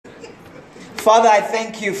Father, I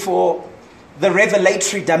thank you for the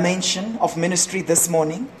revelatory dimension of ministry this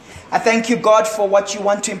morning. I thank you, God, for what you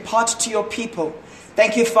want to impart to your people.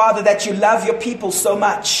 Thank you, Father, that you love your people so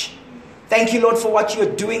much. Thank you, Lord, for what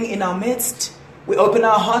you're doing in our midst. We open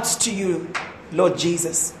our hearts to you, Lord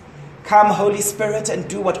Jesus. Come, Holy Spirit, and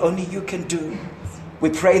do what only you can do.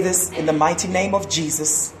 We pray this in the mighty name of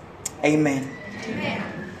Jesus. Amen. Amen.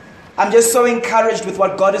 I'm just so encouraged with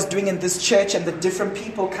what God is doing in this church and the different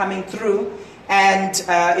people coming through. And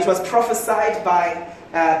it was prophesied by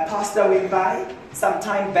Pastor Wimbai some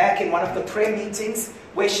time back in one of the prayer meetings,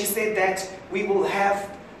 where she said that we will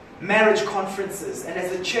have marriage conferences, and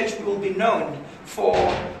as a church we will be known for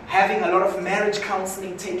having a lot of marriage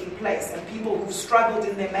counseling taking place, and people who've struggled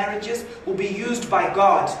in their marriages will be used by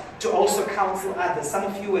God to also counsel others. Some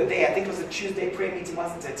of you were there. I think it was a Tuesday prayer meeting,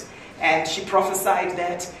 wasn't it? And she prophesied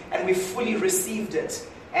that, and we fully received it.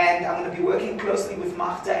 And I'm going to be working closely with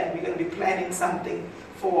Magda, and we're going to be planning something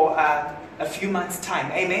for a few months' time.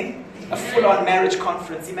 Amen? A full-on marriage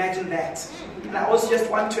conference. Imagine that. And I also just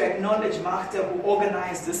want to acknowledge Magda, who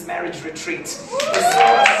organized this marriage retreat. She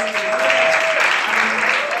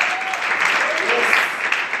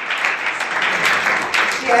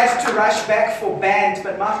had to rush back for band,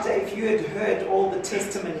 but Magda, if you had heard all the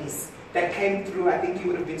testimonies that came through, I think you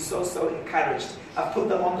would have been so encouraged. I've put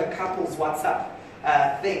them on the couple's WhatsApp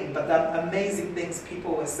thing, but the amazing things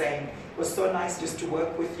people were saying. It was so nice just to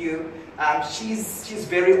work with you. She's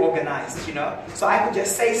very organized, you know. So I could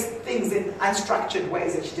just say things in unstructured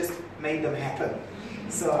ways, and she just made them happen.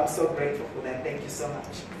 So I'm so grateful for that. Thank you so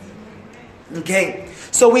much. Okay,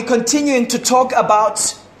 so we're continuing to talk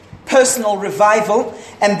about personal revival,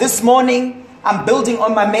 and this morning I'm building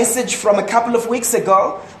on my message from a couple of weeks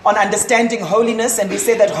ago on understanding holiness, and we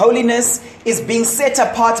said that holiness is being set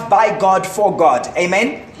apart by God for God.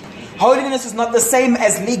 Amen? Holiness is not the same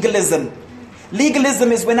as legalism.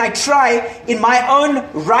 Legalism is when I try in my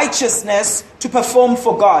own righteousness to perform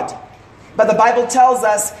for God. But the Bible tells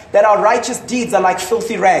us that our righteous deeds are like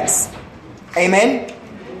filthy rags. Amen?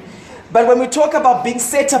 But when we talk about being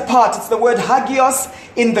set apart, it's the word hagios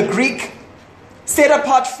in the Greek. Set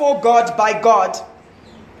apart for God by God.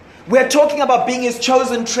 We're talking about being His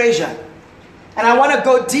chosen treasure. And I want to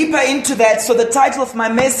go deeper into that. So the title of my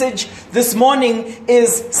message this morning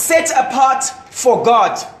is Set Apart for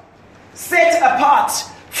God. Set apart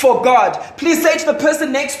for God. Please say to the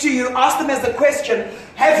person next to you, ask them as a question,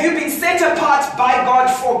 have you been set apart by God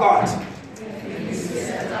for God?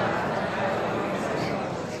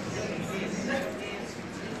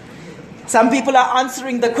 Some people are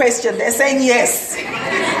answering the question. They're saying yes.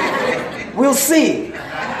 We'll see.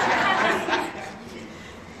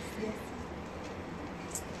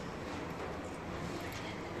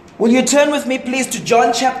 Will you turn with me, please, to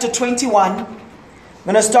John chapter 21. I'm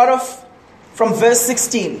going to start off from verse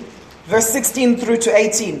 16. Verse 16 through to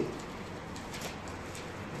 18.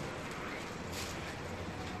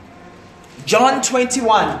 John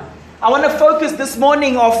 21. I want to focus this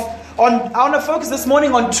morning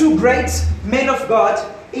on two great men of God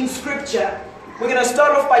in Scripture. We're going to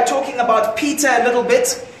start off by talking about Peter a little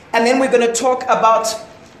bit, and then we're going to talk about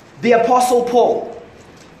the Apostle Paul.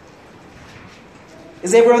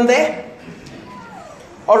 Is everyone there?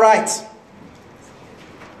 All right.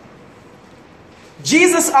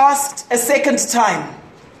 Jesus asked a second time.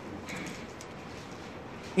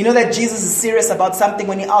 You know that Jesus is serious about something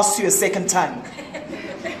when He asks you a second time.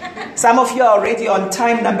 Some of you are already on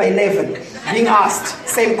time number 11, being asked,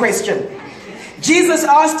 same question. Jesus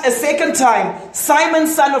asked a second time, Simon,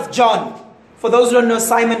 son of John. For those who don't know,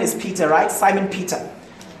 Simon is Peter, right? Simon Peter.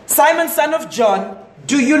 Simon, son of John,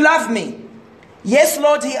 do you love me? Yes,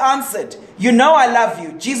 Lord, he answered. You know I love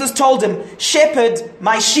you. Jesus told him, shepherd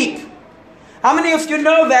my sheep. How many of you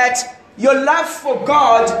know that your love for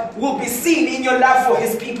God will be seen in your love for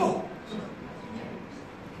His people?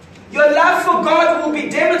 Your love for God will be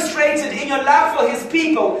demonstrated in your love for His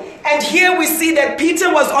people. And here we see that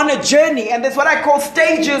Peter was on a journey, and that's what I call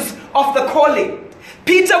stages of the calling.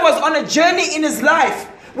 Peter was on a journey in his life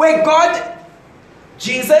where God,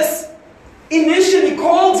 Jesus, initially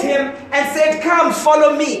called him and said, come,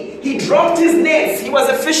 follow me. He dropped his nets. He was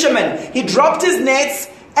a fisherman. He dropped his nets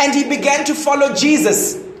and he began to follow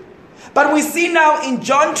Jesus. But we see now in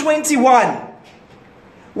John 21,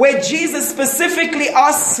 where Jesus specifically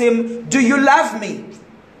asks him, do you love me?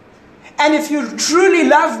 And if you truly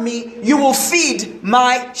love me, you will feed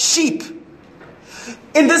my sheep.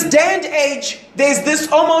 In this day and age, there's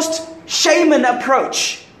this almost shaman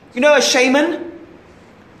approach. You know a shaman?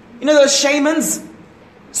 You know those shamans?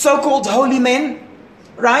 So-called holy men,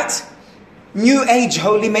 right? New age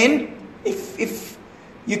holy men. If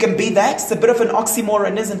You can be that. It's a bit of an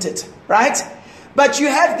oxymoron, isn't it? Right? But you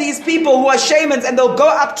have these people who are shamans, and they'll go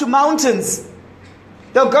up to mountains.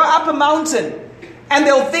 They'll go up a mountain, and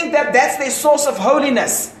they'll think that that's their source of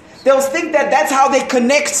holiness. They'll think that that's how they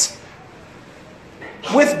connect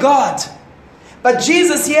with God. But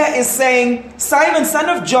Jesus here is saying, Simon, son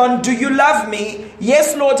of John, do you love me?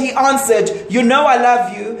 Yes, Lord, he answered, you know I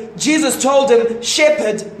love you. Jesus told him,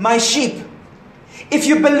 shepherd my sheep. If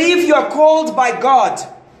you believe you are called by God,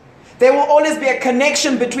 there will always be a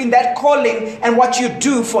connection between that calling and what you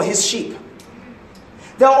do for his sheep.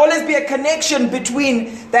 There will always be a connection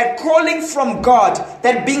between that calling from God,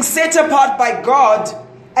 that being set apart by God,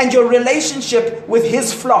 and your relationship with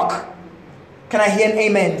his flock. Can I hear an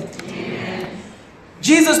amen? Amen.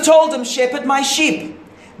 Jesus told him, shepherd my sheep.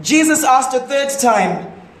 Jesus asked a third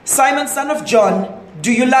time, Simon, son of John,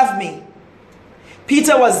 do you love me?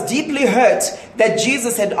 Peter was deeply hurt that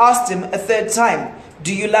Jesus had asked him a third time,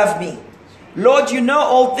 do you love me? Lord, you know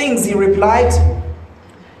all things, he replied.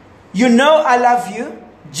 You know I love you.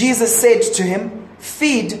 Jesus said to him,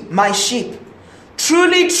 feed my sheep.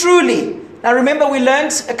 Truly, truly. Now remember, we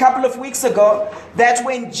learned a couple of weeks ago that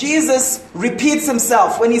when Jesus repeats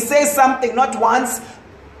himself, when he says something not once,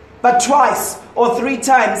 but twice or three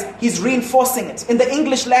times, he's reinforcing it. In the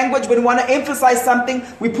English language, when we want to emphasize something,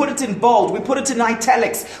 we put it in bold, we put it in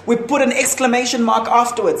italics, we put an exclamation mark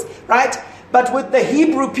afterwards, right? But with the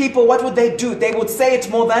Hebrew people, what would they do? They would say it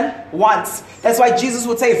more than once. That's why Jesus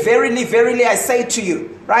would say, verily, verily, I say to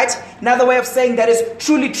you, right? Another way of saying that is,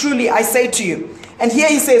 truly, truly, I say to you. And here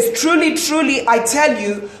he says, truly, truly, I tell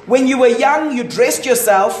you, when you were young, you dressed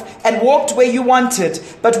yourself and walked where you wanted.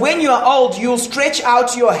 But when you are old, you'll stretch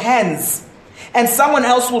out your hands, and someone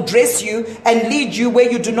else will dress you and lead you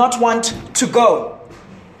where you do not want to go.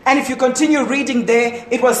 And if you continue reading there,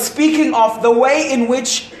 it was speaking of the way in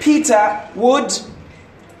which Peter would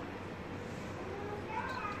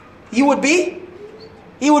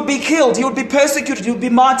be killed, he would be persecuted, he would be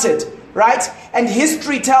martyred. Right? And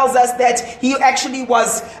history tells us that he actually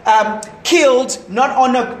was killed not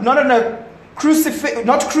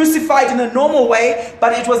crucified in a normal way,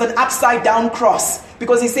 but it was an upside down cross,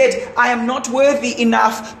 because he said, I am not worthy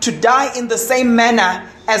enough to die in the same manner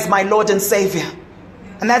as my Lord and Savior.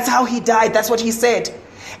 And that's how he died. That's what he said.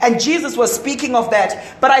 And Jesus was speaking of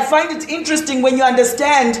that. But I find it interesting when you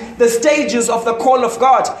understand the stages of the call of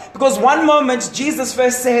God. Because one moment Jesus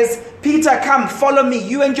first says, Peter, come, follow me.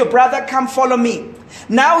 You and your brother, come, follow me.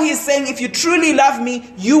 Now he's saying, if you truly love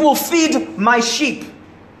me, you will feed my sheep.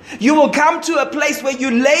 You will come to a place where you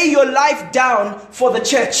lay your life down for the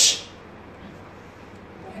church.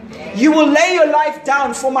 You will lay your life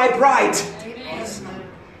down for my bride.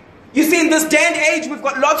 You see, in this day and age, we've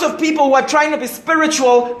got lots of people who are trying to be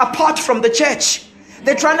spiritual apart from the church.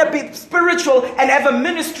 They're trying to be spiritual and have a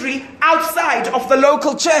ministry outside of the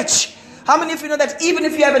local church. How many of you know that even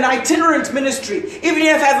if you have an itinerant ministry, even if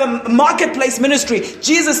you have a marketplace ministry,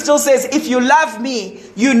 Jesus still says, if you love me,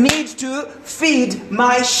 you need to feed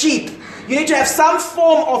my sheep. You need to have some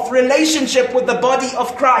form of relationship with the body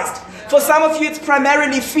of Christ. For some of you, it's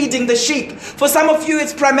primarily feeding the sheep. For some of you,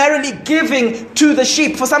 it's primarily giving to the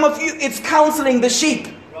sheep. For some of you, it's counseling the sheep.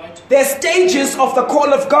 There are stages of the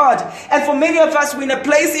call of God. And for many of us, we're in a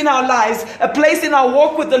place in our lives, a place in our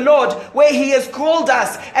walk with the Lord, where He has called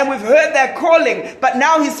us and we've heard that calling. But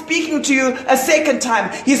now He's speaking to you a second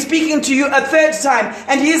time. He's speaking to you a third time.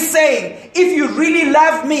 And He's saying, if you really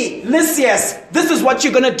love me, Lysias, this is what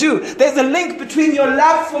you're going to do. There's a link between your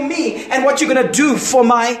love for me and what you're going to do for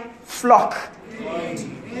my flock.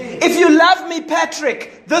 If you love me,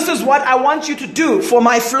 Patrick, this is what I want you to do for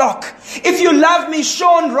my flock. If you love me,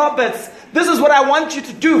 Sean Roberts, this is what I want you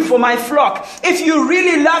to do for my flock. If you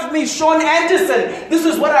really love me, Sean Anderson, this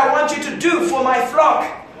is what I want you to do for my flock.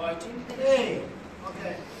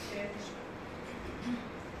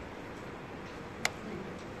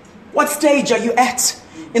 What stage are you at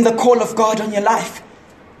in the call of God on your life?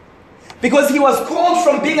 Because he was called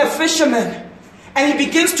from being a fisherman, and he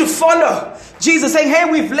begins to follow Jesus, saying,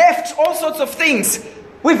 hey, we've left all sorts of things.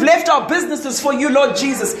 We've left our businesses for you, Lord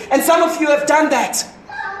Jesus. And some of you have done that.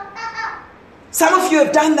 Some of you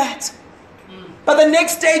have done that. But the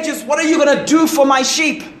next stage is, what are you going to do for my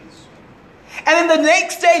sheep? And then the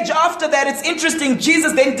next stage after that, it's interesting.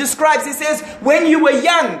 Jesus then describes, he says, when you were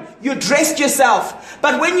young, you dressed yourself.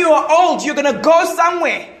 But when you are old, you're going to go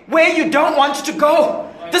somewhere where you don't want to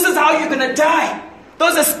go. This is how you're going to die.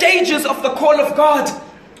 Those are stages of the call of God.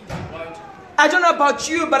 I don't know about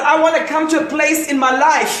you, but I want to come to a place in my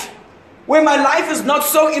life where my life is not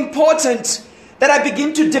so important that I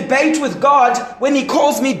begin to debate with God when He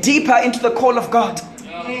calls me deeper into the call of God.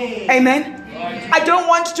 Amen? I don't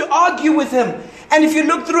want to argue with him. And if you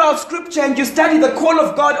look throughout scripture and you study the call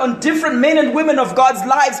of God on different men and women of God's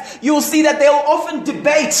lives, you'll see that they'll often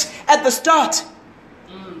debate at the start.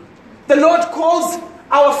 The Lord calls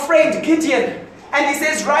our friend Gideon and he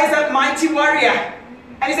says, rise up, mighty warrior.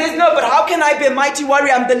 And he says, no, but how can I be a mighty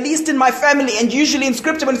warrior? I'm the least in my family. And usually in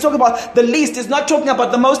scripture, when he's talking about the least, he's not talking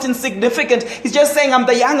about the most insignificant. He's just saying, I'm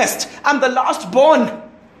the youngest. I'm the last born.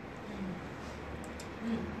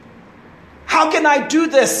 How can I do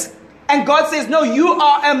this? And God says, no, you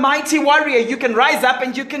are a mighty warrior. You can rise up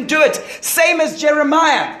and you can do it. Same as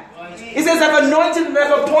Jeremiah. He says, I've anointed and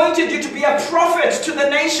I've appointed you to be a prophet to the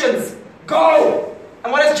nations. Go.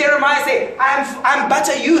 And what does Jeremiah say? I'm but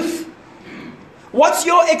a youth. What's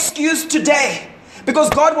your excuse today? Because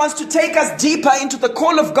God wants to take us deeper into the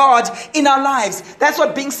call of God in our lives. That's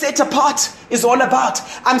what being set apart is all about.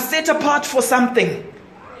 I'm set apart for something.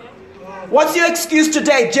 What's your excuse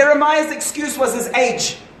today? Jeremiah's excuse was his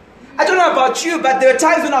age. I don't know about you, but there were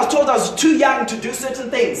times when I was told I was too young to do certain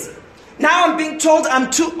things. Now I'm being told I'm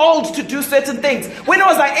too old to do certain things. When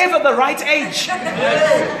was I ever the right age?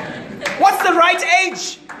 What's the right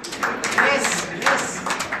age? Yes.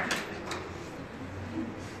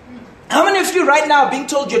 How many of you right now are being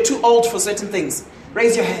told you're too old for certain things?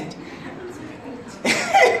 Raise your hand.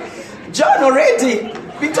 John already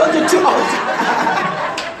being told you're too old.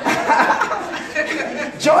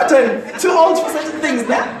 Jordan, too old for certain things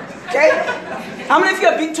now. Okay? How many of you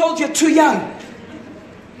are being told you're too young?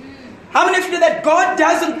 How many of you know that God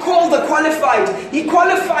doesn't call the qualified? He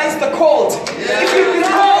qualifies the called. If you've been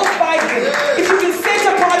called by Him, if you've been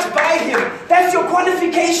set apart by Him, that's your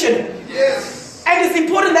qualification. Yes. And it's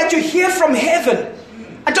important that you hear from heaven.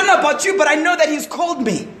 I don't know about you, but I know that He's called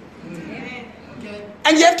me.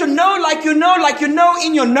 And you have to know like you know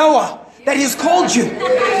in your knower that He's called you.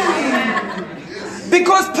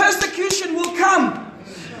 Because persecution will come.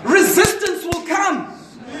 Resistance will come.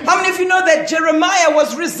 How many of you know that Jeremiah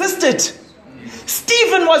was resisted?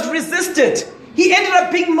 Stephen was resisted. He ended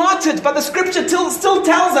up being martyred, but the scripture still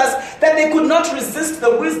tells us that they could not resist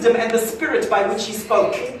the wisdom and the spirit by which he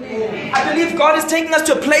spoke. I believe God is taking us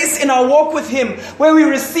to a place in our walk with Him where we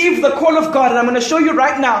receive the call of God. And I'm going to show you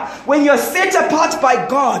right now, when you're set apart by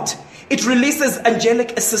God, it releases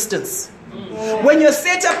angelic assistance. When you're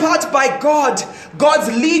set apart by God, God's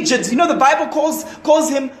legions, you know the Bible calls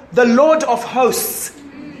Him the Lord of hosts.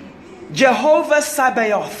 Jehovah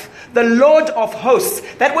Sabaoth, the Lord of hosts.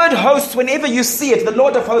 That word hosts, whenever you see it, the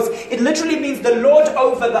Lord of hosts, it literally means the Lord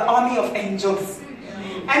over the army of angels.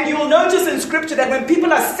 And you will notice in scripture that when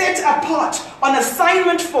people are set apart on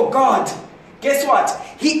assignment for God, guess what?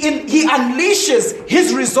 He unleashes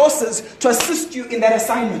His resources to assist you in that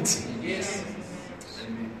assignment. Yes.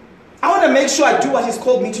 I want to make sure I do what He's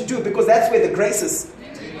called me to do, because that's where the grace is.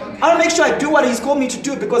 I want to make sure I do what He's called me to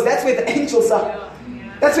do, because that's where the angels are.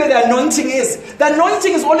 That's where the anointing is. The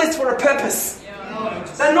anointing is always for a purpose.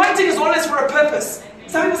 The anointing is always for a purpose.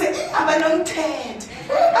 Some people say, I'm anointed.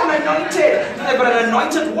 I'm anointed. They've got an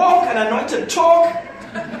anointed walk, an anointed talk.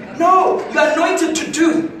 No, you're anointed to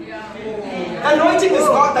do. The anointing is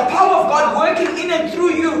God, the power of God working in and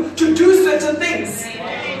through you to do certain things.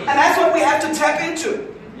 And that's what we have to tap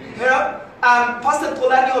into. You know, Pastor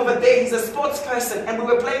Polani over there, he's a sports person, and we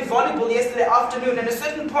were playing volleyball yesterday afternoon. At a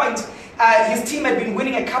certain point, his team had been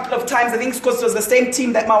winning a couple of times. I think it's because it was the same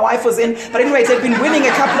team that my wife was in. But anyway, it had been winning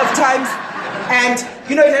a couple of times. And,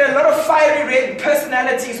 you know, it had a lot of fiery red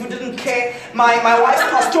personalities who didn't care. My wife's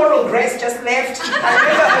pastoral grace just left. I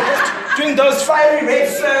remember her just doing those fiery red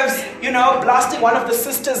serves, you know, blasting one of the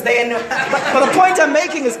sisters there. But the point I'm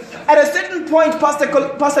making is, at a certain point, Pastor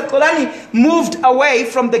Kolani moved away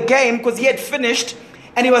from the game because he had finished.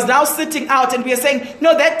 And he was now sitting out, and we are saying,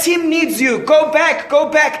 no, that team needs you. Go back.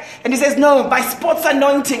 And he says, no, my sports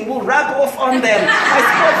anointing will rub off on them. My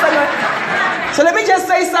sports anointing. So let me just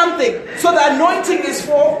say something. So the anointing is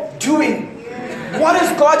for doing. What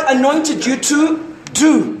has God anointed you to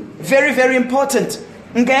do? Very, very important.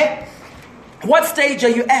 Okay? What stage are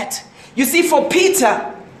you at? You see, for Peter,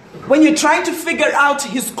 when you're trying to figure out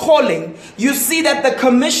his calling, you see that the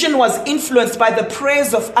commission was influenced by the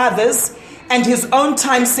prayers of others and his own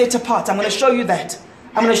time set apart. I'm going to show you that.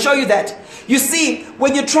 You see,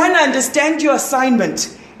 when you're trying to understand your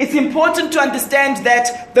assignment, it's important to understand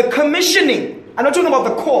that the commissioning, I'm not talking about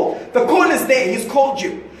the call. The call is there, He's called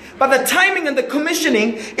you. But the timing and the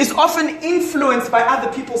commissioning is often influenced by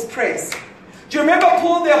other people's prayers. Do you remember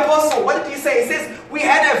Paul the Apostle? What did he say? He says, we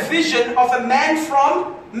had a vision of a man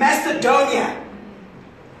from Macedonia.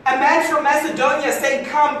 A man from Macedonia saying,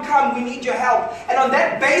 come, we need your help. And on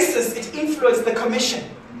that basis, it influenced the commission.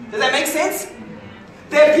 Does that make sense?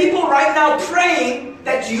 There are people right now praying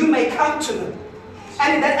that you may come to them.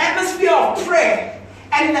 And in that atmosphere of prayer,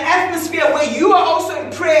 and in the atmosphere where you are also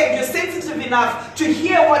in prayer and you're sensitive enough to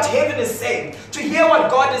hear what heaven is saying, to hear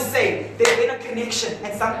what God is saying, there's been a connection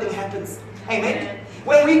and something happens. Amen?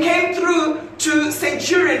 When we came through to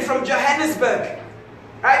Centurion from Johannesburg,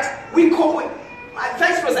 right?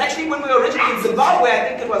 Thanks, it was actually when we were originally in Zimbabwe, I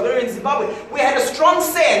think it was, we were in Zimbabwe, we had a strong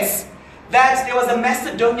sense that there was a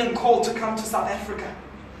Macedonian call to come to South Africa.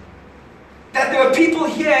 That there were people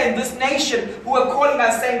here in this nation who were calling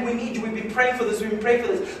us saying, we need you, we've been praying for this, we've been praying for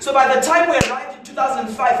this. So by the time we arrived in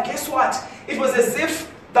 2005, guess what? It was as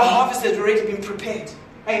if the harvest had already been prepared.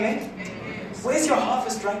 Amen? Where's your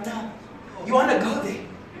harvest right now? You want to go there?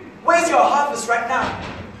 Where's your harvest right now?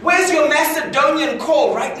 Where's your Macedonian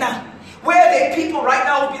call right now? Where are there people right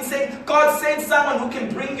now who've been saying, God, send someone who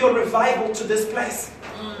can bring your revival to this place?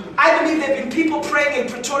 I believe there have been people praying in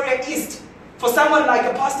Pretoria East for someone like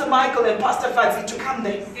a Pastor Michael and Pastor Fadzi to come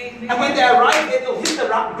there. And when they arrive there, they'll hit the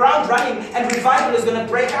ground running and revival is going to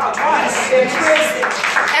break out. Why? They're praying,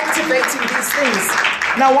 activating these things.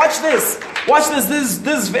 Now watch this. Watch this.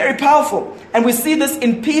 This is very powerful. And we see this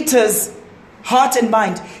in Peter's heart and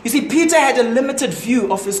mind. You see, Peter had a limited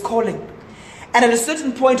view of his calling. And at a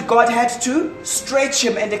certain point, God had to stretch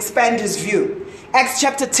him and expand his view. Acts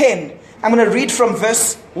chapter 10. I'm going to read from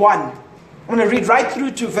verse 1. I'm going to read right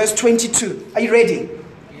through to verse 22. Are you ready?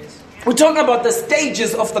 Yes. We're talking about the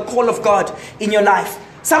stages of the call of God in your life.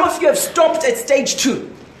 Some of you have stopped at stage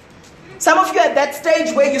 2. Some of you are at that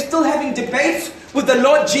stage where you're still having debates with the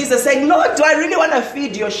Lord Jesus, saying, Lord, do I really want to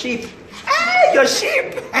feed your sheep? Hey, your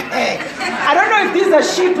sheep. I don't know if these are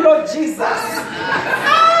sheep, Lord Jesus.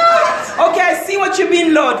 Okay, I see what you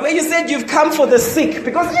mean, Lord, where you said you've come for the sick.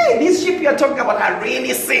 Because, hey, these sheep you're talking about are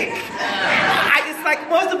really sick. It's like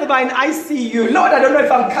most of them are in ICU. Lord, I don't know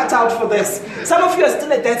if I'm cut out for this. Some of you are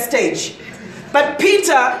still at that stage. But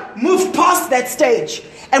Peter moved past that stage.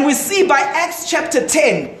 And we see by Acts chapter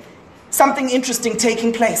 10, something interesting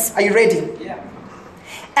taking place. Are you ready? Yeah.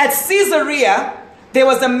 At Caesarea, there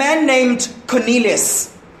was a man named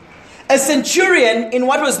Cornelius, a centurion in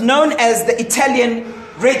what was known as the Italian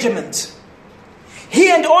regiment. He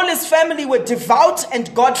and all his family were devout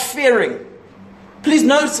and God-fearing. Please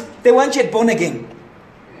note, they weren't yet born again.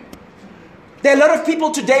 There are a lot of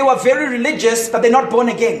people today who are very religious, but they're not born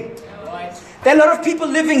again. There are a lot of people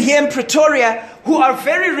living here in Pretoria who are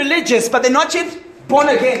very religious, but they're not yet born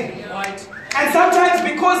again. And sometimes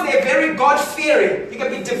because they're very God-fearing, you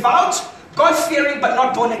can be devout, God-fearing, but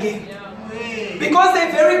not born again. Because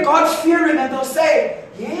they're very God-fearing and they'll say,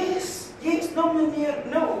 yes, no,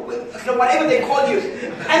 whatever they call you.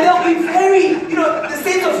 And they'll be very, the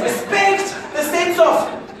sense of respect, the sense of,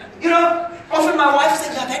 often my wife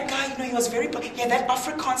said, that guy, he was very, that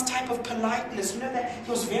Afrikaans type of politeness, that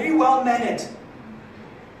he was very well-mannered.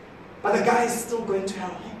 But the guy is still going to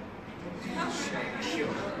hell.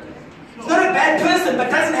 He's not a bad person,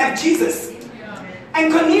 but doesn't have Jesus.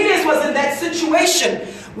 And Cornelius was in that situation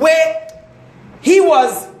where he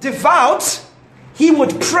was devout, he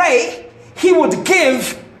would pray, he would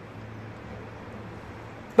give,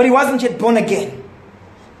 but he wasn't yet born again.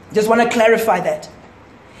 Just want to clarify that.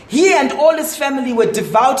 He and all his family were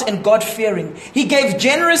devout and God-fearing. He gave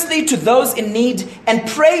generously to those in need and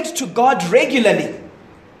prayed to God regularly.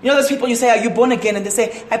 You know those people you say, are you born again? And they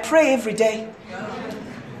say, I pray every day.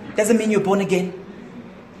 Doesn't mean you're born again.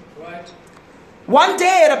 One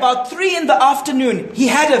day at about 3 p.m, he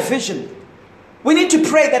had a vision. We need to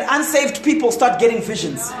pray that unsaved people start getting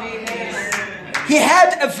visions. He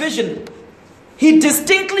had a vision. He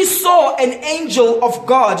distinctly saw an angel of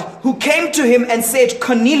God who came to him and said,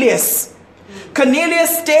 Cornelius.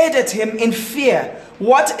 Cornelius stared at him in fear.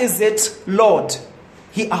 What is it, Lord?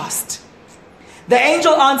 He asked. The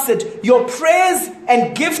angel answered, your prayers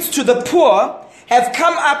and gifts to the poor have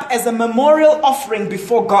come up as a memorial offering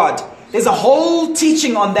before God. There's a whole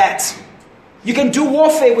teaching on that. You can do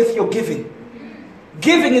warfare with your giving.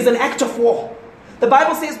 Giving is an act of war. The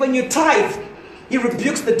Bible says when you tithe, he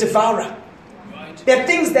rebukes the devourer. There are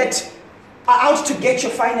things that are out to get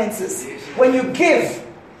your finances. When you give,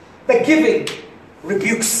 the giving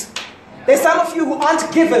rebukes. There's some of you who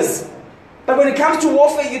aren't givers, but when it comes to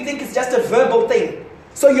warfare, you think it's just a verbal thing.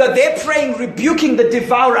 So you're there praying, rebuking the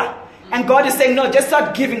devourer. And God is saying, no, just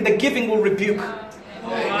start giving. The giving will rebuke.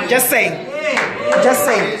 Just saying. Just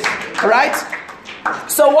saying. All right?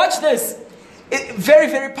 So watch this. Very,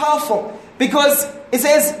 very powerful. Because It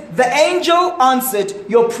says, the angel answered,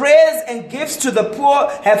 your prayers and gifts to the poor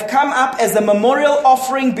have come up as a memorial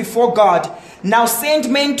offering before God. Now send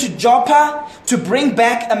men to Joppa to bring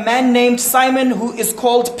back a man named Simon who is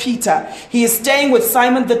called Peter. He is staying with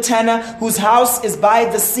Simon the tanner, whose house is by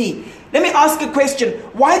the sea. Let me ask a question.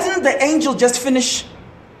 Why didn't the angel just finish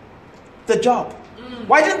the job?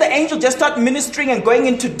 Why didn't the angel just start ministering and going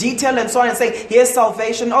into detail and so on and say, here's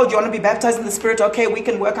salvation. Oh, do you want to be baptized in the Spirit? Okay, we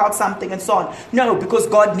can work out something and so on. No, because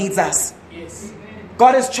God needs us. Yes.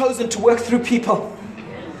 God has chosen to work through people.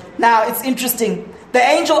 Now, it's interesting. The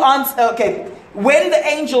angel answered, when the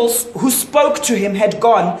angels who spoke to him had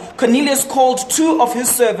gone, Cornelius called 2 of his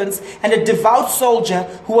servants and a devout soldier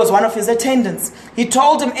who was one of his attendants. He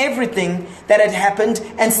told him everything that had happened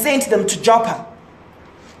and sent them to Joppa.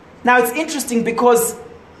 Now it's interesting because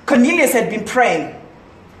Cornelius had been praying.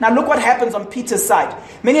 Now look what happens on Peter's side.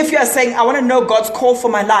 Many of you are saying, I want to know God's call for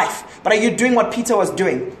my life. But are you doing what Peter was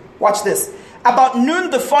doing? Watch this. About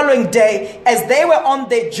noon the following day, as they were on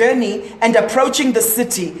their journey and approaching the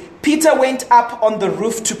city, Peter went up on the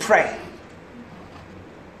roof to pray.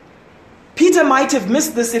 Peter might have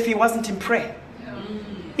missed this if he wasn't in prayer.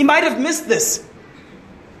 He might have missed this.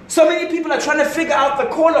 So many people are trying to figure out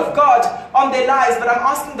the call of God on their lives, but I'm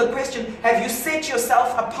asking the question, have you set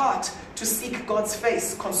yourself apart to seek God's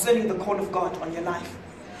face concerning the call of God on your life?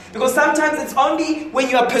 Because sometimes it's only when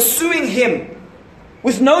you are pursuing Him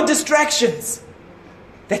with no distractions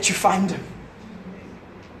that you find Him.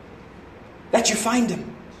 That you find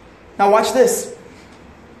Him. Now watch this.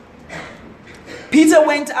 Peter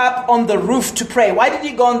went up on the roof to pray. Why did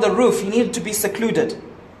he go on the roof? He needed to be secluded.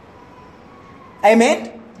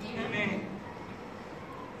 Amen?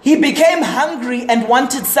 He became hungry and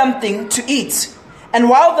wanted something to eat. And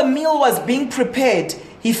while the meal was being prepared,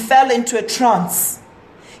 he fell into a trance.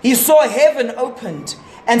 He saw heaven opened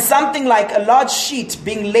and something like a large sheet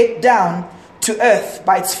being let down to earth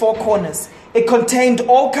by its 4 corners. It contained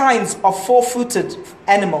all kinds of 4-footed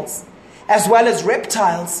animals, as well as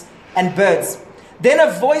reptiles and birds. Then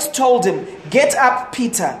a voice told him, "Get up,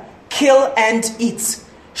 Peter, kill and eat."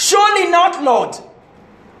 "Surely not, Lord."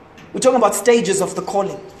 We're talking about stages of the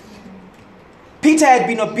calling. Peter had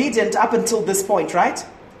been obedient up until this point, right?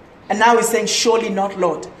 And now he's saying, "Surely not,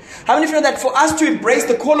 Lord." How many of you know that for us to embrace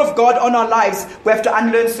the call of God on our lives, we have to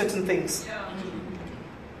unlearn certain things?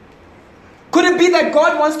 Could it be that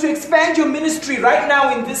God wants to expand your ministry right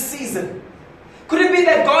now in this season? Could it be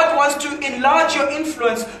that God wants to enlarge your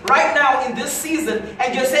influence right now in this season,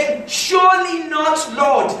 and you're saying, "Surely not,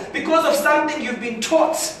 Lord," because of something you've been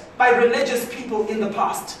taught by religious people in the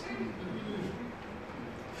past?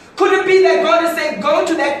 Could it be that God is saying, "Go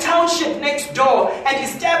to that township next door and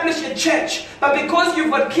establish a church," but because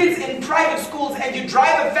you've got kids in private schools and you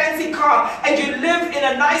drive a fancy car and you live in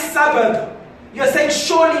a nice suburb, you're saying,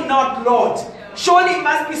 "Surely not, Lord. Surely it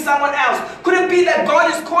must be someone else"? Could it be that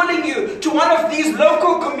God is calling you to one of these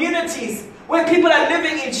local communities where people are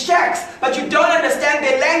living in shacks, but you don't understand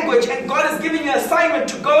their language, and God is giving you an assignment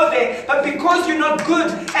to go there, but because you're not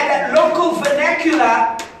good at that local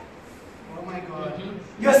vernacular,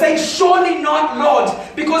 you're saying, "Surely not, Lord,"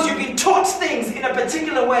 because you've been taught things in a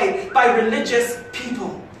particular way by religious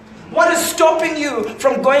people? What is stopping you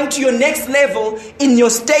from going to your next level in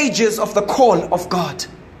your stages of the call of God?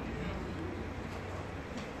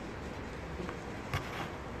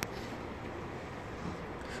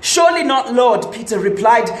 "Surely not, Lord," Peter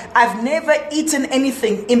replied. "I've never eaten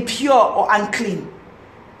anything impure or unclean."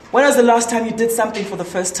 When was the last time you did something for the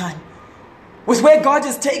first time? With where God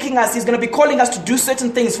is taking us, He's going to be calling us to do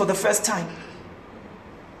certain things for the first time.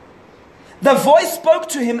 The voice spoke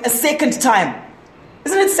to him a second time.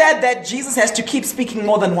 Isn't it sad that Jesus has to keep speaking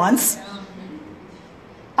more than once?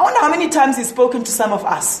 I wonder how many times He's spoken to some of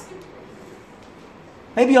us.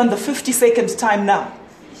 Maybe on the 52nd time now.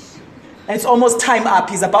 And it's almost time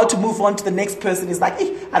up. He's about to move on to the next person. He's like,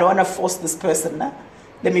 "I don't want to force this person. Nah?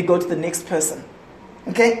 Let me go to the next person."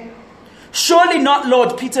 Okay? "Surely not,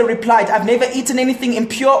 Lord," Peter replied. "I've never eaten anything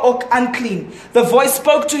impure or unclean." The voice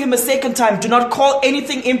spoke to him a second time. "Do not call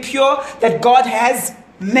anything impure that God has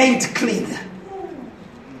made clean."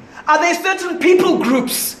 Are there certain people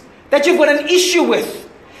groups that you've got an issue with?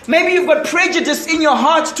 Maybe you've got prejudice in your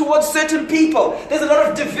heart towards certain people. There's a lot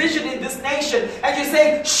of division in this nation. And you're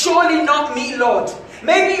saying, "Surely not me, Lord."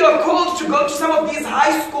 Maybe you're called to go to some of these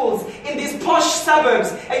high schools in these posh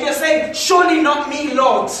suburbs. And you're saying, "Surely not me,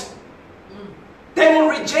 Lord. They will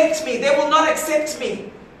reject me. They will not accept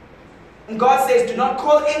me." And God says, "Do not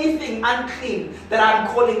call anything unclean that I'm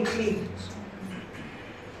calling clean."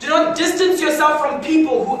 Do not distance yourself from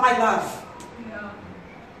people who I love.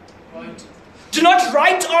 Do not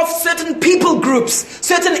write off certain people groups,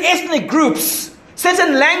 certain ethnic groups,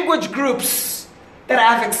 certain language groups that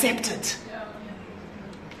I have accepted.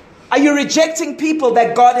 Are you rejecting people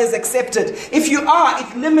that God has accepted? If you are,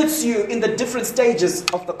 it limits you in the different stages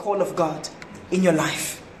of the call of God in your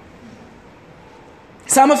life.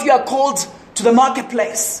 Some of you are called to the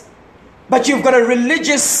marketplace, but you've got a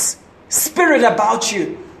religious spirit about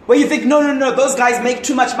you where you think, no, those guys make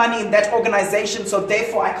too much money in that organization, so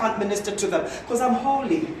therefore I can't minister to them because I'm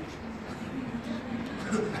holy.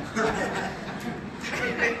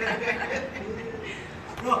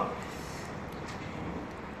 No.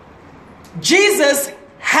 Jesus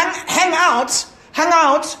hung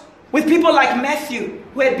out with people like Matthew,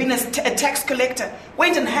 who had been a tax collector.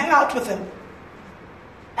 Went and hang out with him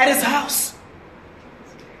at his house.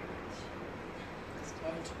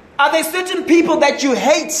 Are there certain people that you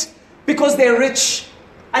hate because they're rich?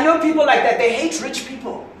 I know people like that. They hate rich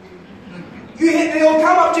people. They'll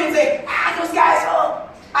come up to you and say, those guys, oh.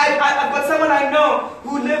 I've got someone I know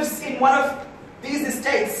who lives in one of these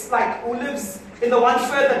estates, who lives in the one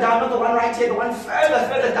further down, not the one right here, the one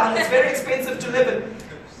further down. It's very expensive to live in.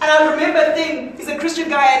 And I remember a thing, he's a Christian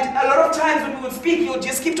guy, and a lot of times when we would speak, he would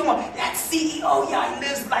just keep talking about, that CEO, he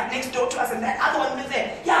lives next door to us, and that other one lives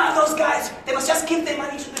there. Yeah, those guys, they must just give their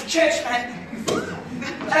money to the church, man.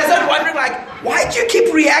 And I started wondering, why do you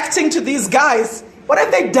keep reacting to these guys? What have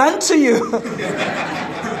they done to you?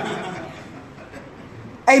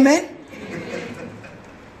 Amen?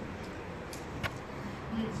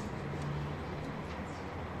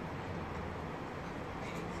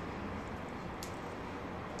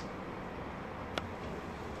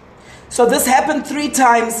 So this happened 3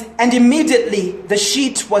 times, and immediately the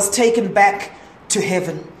sheet was taken back to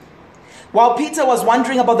heaven. While Peter was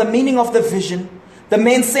wondering about the meaning of the vision, the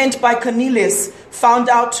men sent by Cornelius found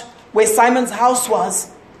out where Simon's house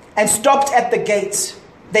was and stopped at the gate.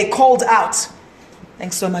 They called out.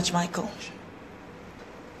 Thanks so much, Michael.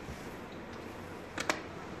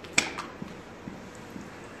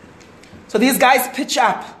 So these guys pitch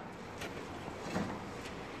up.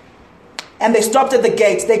 And they stopped at the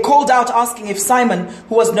gate. They called out asking if Simon,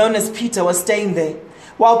 who was known as Peter, was staying there.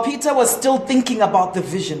 While Peter was still thinking about the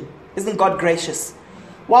vision. Isn't God gracious?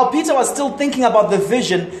 While Peter was still thinking about the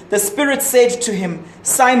vision, the Spirit said to him,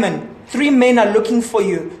 Simon, 3 men are looking for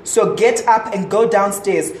you. So get up and go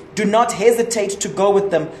downstairs. Do not hesitate to go with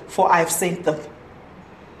them, for I have sent them.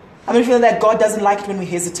 How many feel that God doesn't like it when we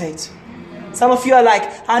hesitate? Some of you are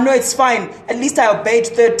like, I know it's fine. At least I obeyed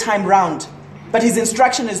 3rd time round. But his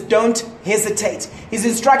instruction is don't hesitate. His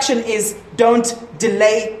instruction is don't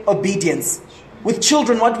delay obedience. With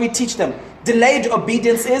children, what do we teach them? Delayed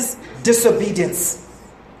obedience is disobedience.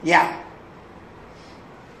 Yeah.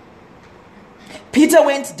 Peter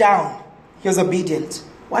went down. He was obedient.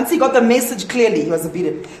 Once he got the message clearly, he was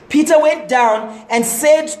obedient. Peter went down and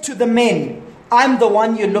said to the men, I'm the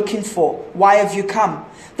one you're looking for. Why have you come?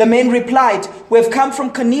 The men replied, we have come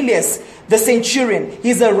from Cornelius, the centurion.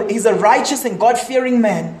 He's a righteous and God-fearing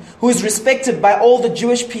man who is respected by all the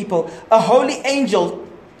Jewish people. A holy angel,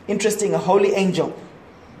 interesting, a holy angel.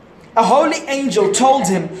 A holy angel told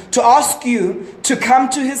him to ask you to come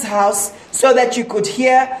to his house so that he could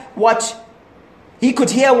hear what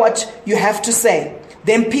you have to say.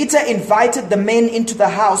 Then Peter invited the men into the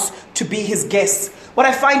house to be his guests. What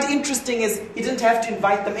I find interesting is he didn't have to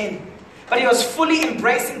invite them in. But he was fully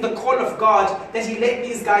embracing the call of God that he let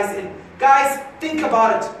these guys in. Guys, think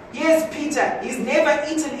about it. Here's Peter. He's never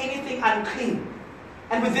eaten anything unclean.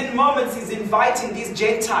 And within moments, he's inviting these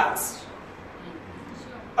Gentiles,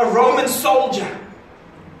 a Roman soldier,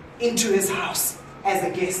 into his house as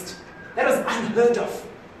a guest. That was unheard of.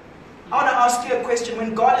 I want to ask you a question.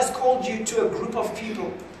 When God has called you to a group of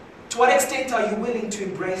people, to what extent are you willing to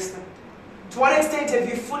embrace them? To what extent have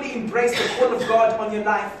you fully embraced the call of God on your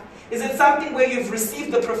life? Is it something where you've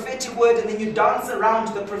received the prophetic word and then you dance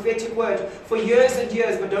around the prophetic word for years and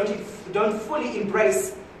years, but don't fully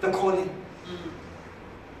embrace the calling?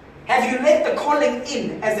 Have you let the calling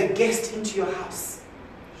in as a guest into your house?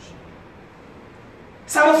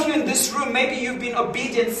 Some of you in this room, maybe you've been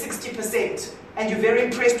obedient 60% and you're very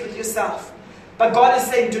impressed with yourself. But God is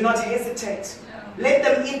saying, do not hesitate. Let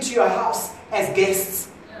them into your house as guests.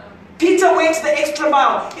 Peter went the extra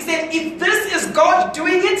mile. He said, if this is God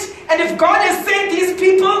doing it, and if God has sent these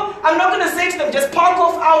people, I'm not going to say to them, just park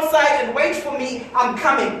off outside and wait for me, I'm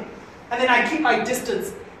coming. And then I keep my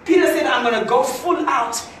distance. Peter said, I'm going to go full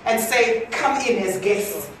out and say, come in as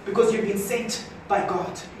guests, because you've been sent by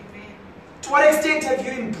God. Amen. To what extent have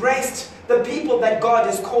you embraced the people that God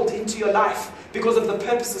has called into your life because of the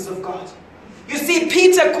purposes of God? You see,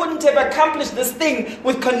 Peter couldn't have accomplished this thing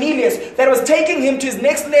with Cornelius that was taking him to his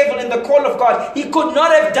next level in the call of God. He could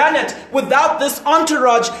not have done it without this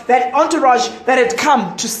entourage that had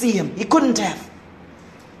come to see him. He couldn't have.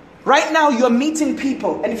 Right now, you're meeting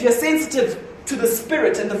people, and if you're sensitive to the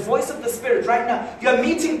Spirit and the voice of the Spirit right now, you're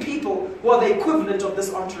meeting people who are the equivalent of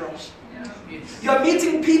this entourage. You're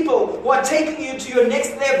meeting people who are taking you to your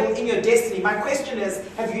next level in your destiny. My question is,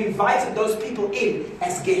 have you invited those people in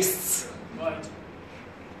as guests? Right.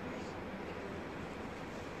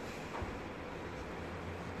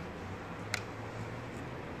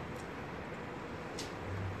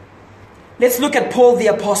 Let's look at Paul the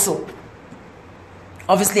Apostle.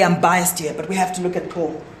 Obviously, I'm biased here, but we have to look at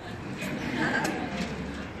Paul.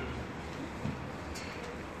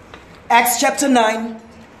 Acts chapter 9,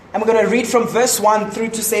 and we're going to read from verse 1 through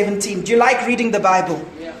to 17. Do you like reading the Bible?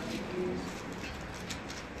 Yeah.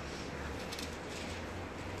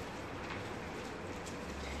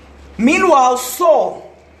 Meanwhile,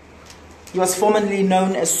 Saul, he was formerly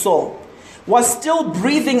known as Saul, was still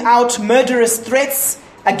breathing out murderous threats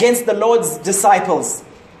against the Lord's disciples.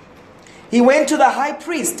 He went to the high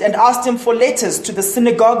priest and asked him for letters to the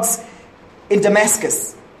synagogues in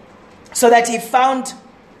Damascus, so that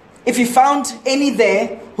if he found any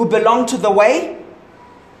there who belonged to the way,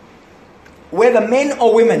 whether men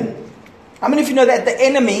or women. How many of you know that the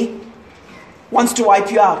enemy wants to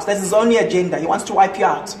wipe you out? That's his only agenda. He wants to wipe you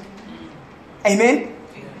out. Amen?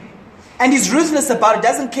 And he's ruthless about it.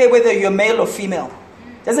 Doesn't care whether you're male or female.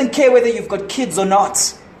 Doesn't care whether you've got kids or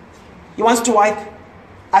not. He wants to wipe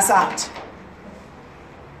us out.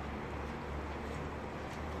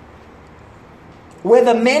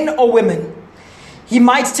 Whether men or women, he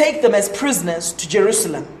might take them as prisoners to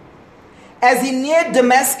Jerusalem. As he neared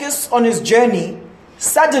Damascus on his journey,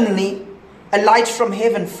 suddenly a light from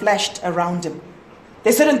heaven flashed around him.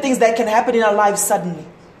 There's certain things that can happen in our lives suddenly.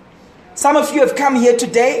 Some of you have come here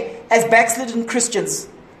today as backslidden Christians,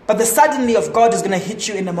 but the suddenly of God is going to hit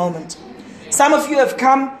you in a moment. Some of you have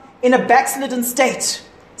come in a backslidden state.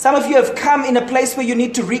 Some of you have come in a place where you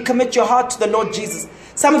need to recommit your heart to the Lord Jesus.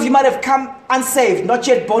 Some of you might have come unsaved, not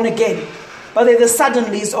yet born again, but they're the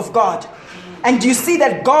suddenlies of God. And you see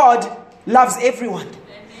that God loves everyone.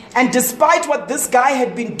 And despite what this guy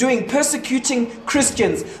had been doing, persecuting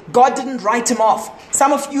Christians, God didn't write him off.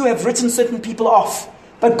 Some of you have written certain people off,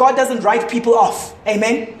 but God doesn't write people off.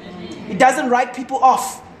 Amen? He doesn't write people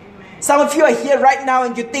off. Some of you are here right now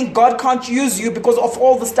and you think God can't use you because of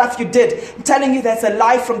all the stuff you did. I'm telling you, that's a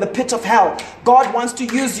lie from the pit of hell. God wants to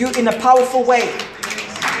use you in a powerful way.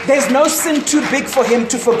 There's no sin too big for him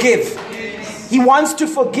to forgive. He wants to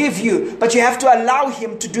forgive you, but you have to allow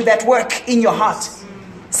him to do that work in your heart.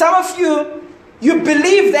 Some of you, you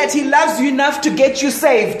believe that he loves you enough to get you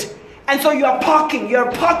saved. And so you are parking. You're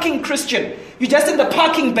a parking Christian. You're just in the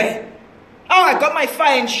parking bay. Oh, I got my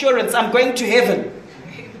fire insurance. I'm going to heaven.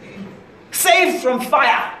 Saved from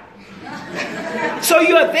fire. So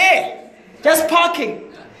you are there, just parking.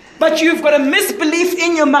 But you've got a misbelief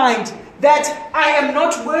in your mind that I am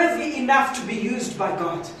not worthy enough to be used by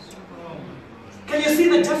God. Can you see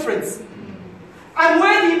the difference? I'm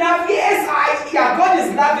worthy enough. Yes, God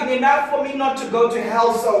is loving enough for me not to go to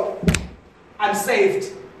hell, so I'm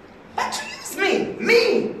saved. But it's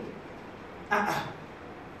me.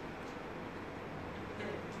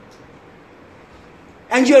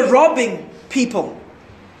 And you're robbing people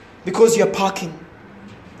because you're parking.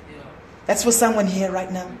 That's for someone here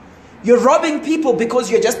right now. You're robbing people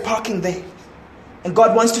because you're just parking there. And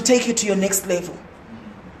God wants to take you to your next level.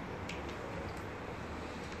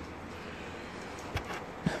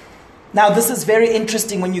 Now, this is very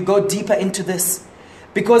interesting when you go deeper into this.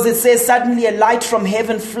 Because it says, suddenly a light from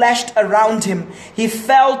heaven flashed around him. He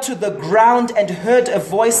fell to the ground and heard a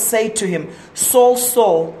voice say to him, Saul,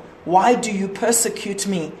 Saul, why do you persecute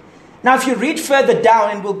me? Now, if you read further down,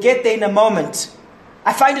 and we'll get there in a moment,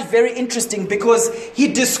 I find it very interesting because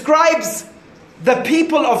he describes the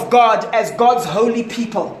people of God as God's holy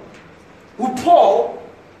people, who Paul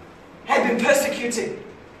had been persecuting.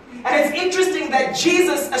 And it's interesting that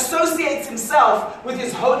Jesus associates himself with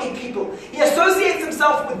his holy people. He associates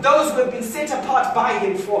himself with those who have been set apart by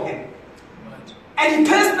him for him. Right. And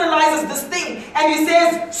he personalizes this thing. And he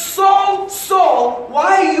says, Saul, Saul,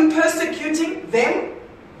 why are you persecuting them?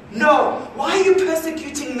 No, why are you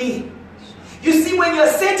persecuting me? You see, when you're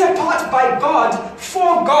set apart by God,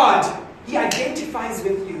 for God, he identifies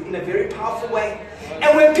with you in a very powerful way.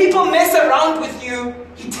 And when people mess around with you,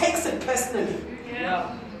 he takes it personally.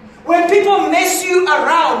 Yeah. When people mess you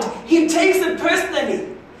around, he takes it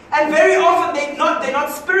personally. And very often they're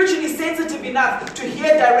not spiritually sensitive enough to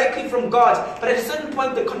hear directly from God. But at a certain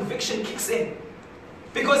point the conviction kicks in.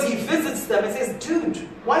 Because he visits them and says, dude,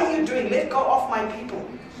 what are you doing? Let go of my people.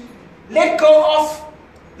 Let go of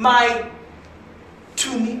my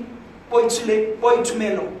Tumi,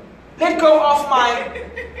 Boitumelo. Let go of my...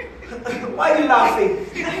 Why are you laughing?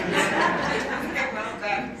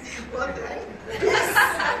 Yes,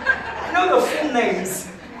 I know the full names.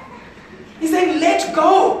 He's saying, let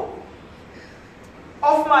go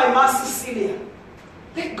of my Ma Cecilia.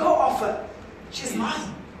 Let go of her. She's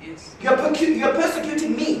mine. Yes. You're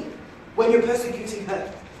persecuting me when you're persecuting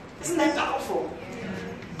her. Isn't that powerful?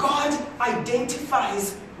 God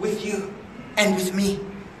identifies with you and with me.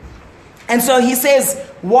 And so he says,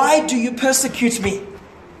 why do you persecute me?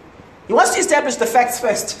 He wants to establish the facts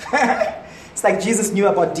first. It's like Jesus knew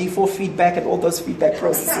about D4 feedback and all those feedback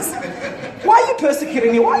processes. Why are you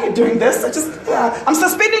persecuting me? Why are you doing this? I'm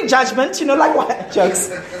suspending judgment, like what?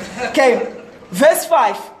 Jokes. Okay, verse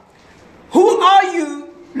 5. Who are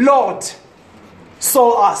you, Lord?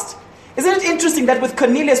 Saul asked. Isn't it interesting that with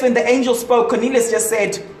Cornelius, when the angel spoke, Cornelius just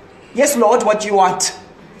said, yes, Lord, what do you want?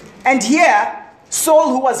 And here, Saul,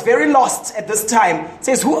 who was very lost at this time,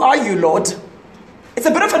 says, who are you, Lord? It's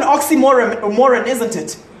a bit of an oxymoron, isn't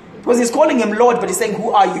it? Because he's calling him Lord, but he's saying,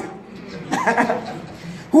 who are you?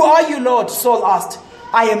 Who are you, Lord? Saul asked.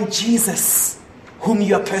 I am Jesus, whom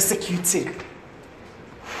you are persecuting.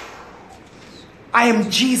 I am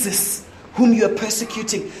Jesus, whom you are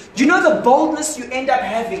persecuting. Do you know the boldness you end up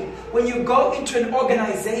having when you go into an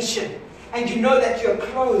organization and you know that you're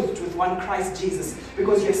clothed with one Christ Jesus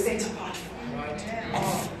because you're set apart for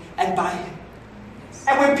him and by him?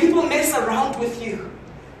 And when people mess around with you,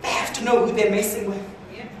 they have to know who they're messing with.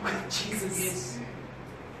 With Jesus. Yes.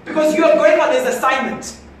 Because you are going on his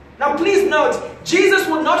assignment. Now please note, Jesus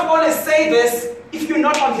will not always say this if you're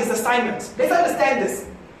not on his assignment. Let's understand this.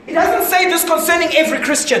 He doesn't say this concerning every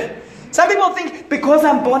Christian. Some people think, because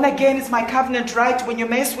I'm born again, it's my covenant right. When you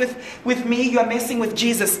mess with me, you are messing with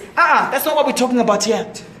Jesus. That's not what we're talking about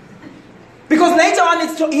here. Because later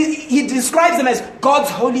on, he describes them as God's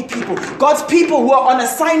holy people. God's people who are on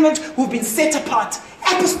assignment, who've been set apart.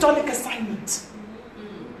 Apostolic assignment.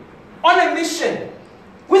 On a mission.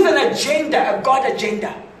 With an agenda, a God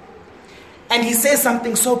agenda. And he says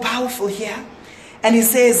something so powerful here. And he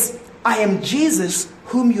says, I am Jesus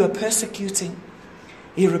whom you are persecuting.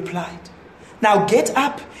 He replied, now get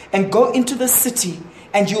up and go into the city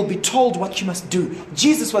and you'll be told what you must do.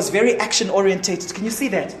 Jesus was very action orientated. Can you see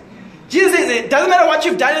that? Jesus says, it doesn't matter what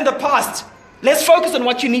you've done in the past. Let's focus on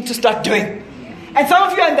what you need to start doing. And some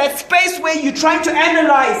of you are in that space where you're trying to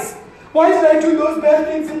analyze. Why did I do those bad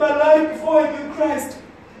things in my life before I knew Christ?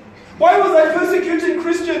 Why was I persecuting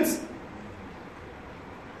Christians?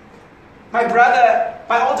 My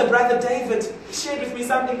older brother David, shared with me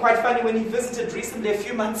something quite funny when he visited recently a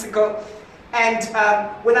few months ago. And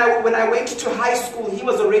when I went to high school, he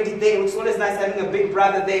was already there. It was always nice having a big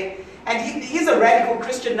brother there. And he's a radical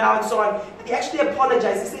Christian now and so on. And he actually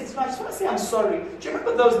apologized. He said, I just want to say I'm sorry. Do you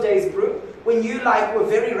remember those days, bro? When you were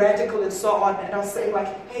very radical and so on. And I was saying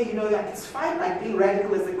hey, it's fine being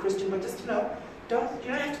radical as a Christian, but just, you don't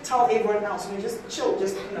have to tell everyone else. Just chill.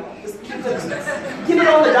 Just keep it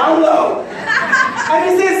on the down low. And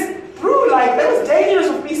he says, bro, that was dangerous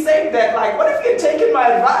of me saying that. What if you had taken my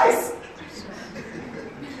advice?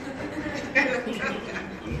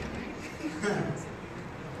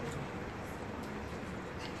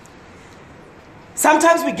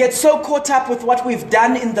 Sometimes we get so caught up with what we've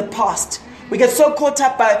done in the past. We get so caught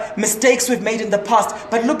up by mistakes we've made in the past.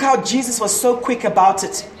 But look how Jesus was so quick about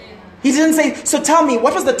it. He didn't say, so tell me,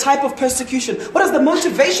 what was the type of persecution? What is the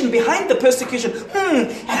motivation behind the persecution?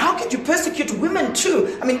 And how could you persecute women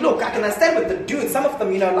too? Look, I can understand with the dudes. Some of them,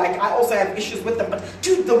 I also have issues with them. But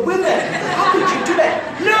dude, the women, how could you do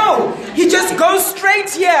that? No, he just goes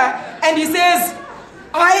straight here and he says,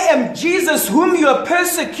 I am Jesus whom you are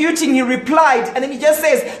persecuting, he replied. And then he just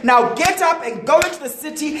says, now get up and go into the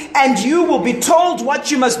city and you will be told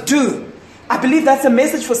what you must do. I believe that's a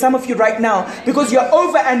message for some of you right now because you're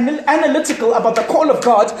over analytical about the call of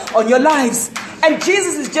God on your lives. And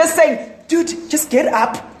Jesus is just saying, dude, just get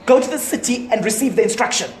up, go to the city and receive the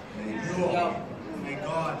instruction. May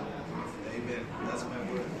God. Amen. That's my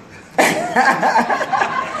word.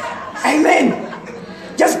 Amen.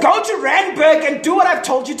 Just go to Randburg and do what I've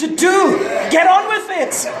told you to do. Get on with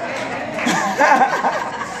it.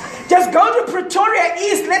 Just go to Pretoria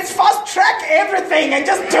East. Let's fast track everything and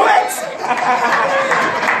just do it.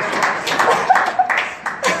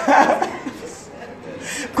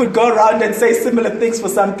 could go around and say similar things for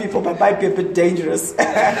some people, but might be a bit dangerous.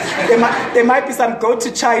 there might be some go to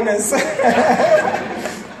Chinas.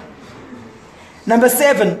 Number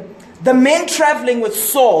 7, the men traveling with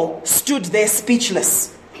Saul stood there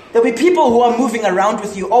speechless. There'll be people who are moving around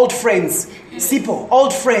with you, old friends, Sipo,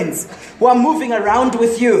 old friends, who are moving around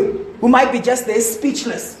with you, who might be just there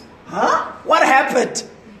speechless. Huh? What happened?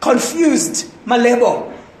 Confused,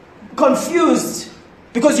 Malebo. Confused,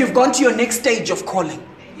 because you've gone to your next stage of calling.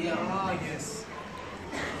 Yes.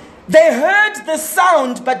 They heard the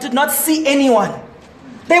sound but did not see anyone.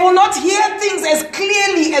 They will not hear things as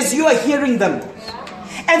clearly as you are hearing them.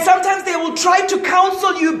 And sometimes they will try to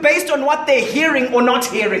counsel you based on what they're hearing or not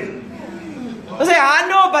hearing. They'll say, I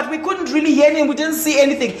know, but we couldn't really hear anything. We didn't see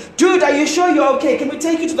anything. Dude, are you sure you're okay? Can we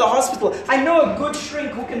take you to the hospital? I know a good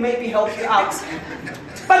shrink who can maybe help you out.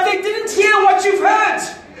 But they didn't hear what you've heard.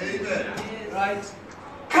 Amen. Right?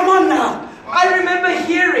 Come on now. I remember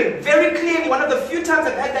hearing very clearly, one of the few times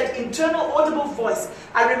I've had that internal audible voice,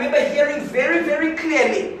 I remember hearing very, very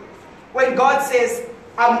clearly when God says,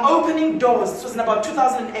 I'm opening doors. This was in about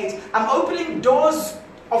 2008. I'm opening doors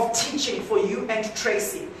of teaching for you and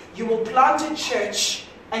Tracy. You will plant a church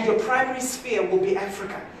and your primary sphere will be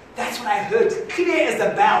Africa. That's what I heard, clear as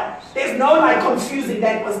a bell. There's no like confusing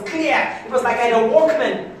that. It was clear. It was like I had a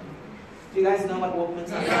Walkman. Do you guys know what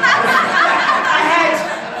Walkmans are? I had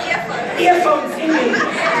earphones in me.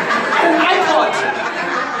 I had an iPod.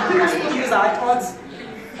 People still use iPods.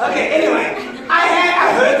 Okay, anyway,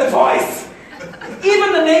 I heard the voice.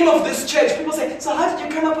 Even the name of this church, people say, so how did you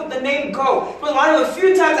come up with the name Go? It was one of the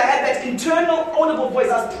few times I had that internal audible voice.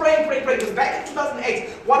 I was praying. It was back in 2008.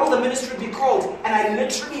 What will the ministry be called? And I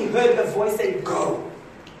literally heard the voice say, Go.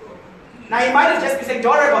 Now you might have just been saying,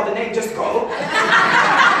 don't worry about the name, just go. But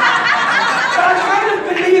I kind of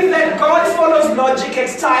believe that God follows logic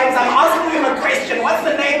at times. I'm asking him a question, what's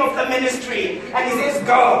the name of the ministry? And he says,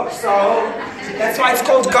 Go. So that's why it's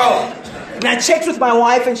called Go. And I checked with my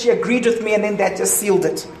wife and she agreed with me, and then that just sealed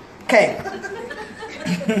it. Okay.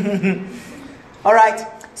 All right.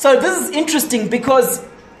 So this is interesting because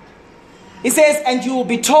he says, and you will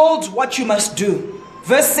be told what you must do.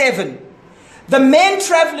 Verse 7. The men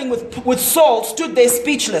traveling with Saul stood there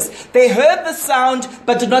speechless. They heard the sound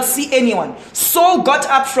but did not see anyone. Saul got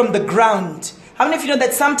up from the ground. How many of you know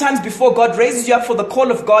that sometimes before God raises you up for the call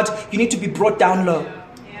of God, you need to be brought down low?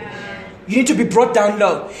 You need to be brought down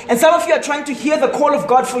low. And some of you are trying to hear the call of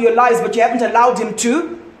God for your lives, but you haven't allowed him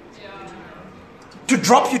to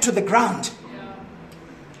drop you to the ground.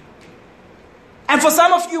 And for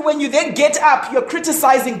some of you, when you then get up, you're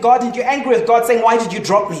criticizing God and you're angry with God, saying, why did you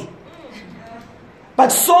drop me? But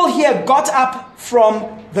Saul here got up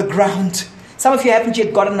from the ground. Some of you haven't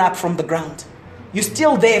yet gotten up from the ground. You're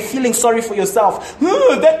still there feeling sorry for yourself.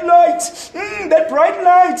 That light, that bright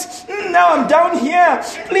light. Now I'm down here.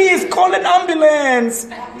 Please call an ambulance.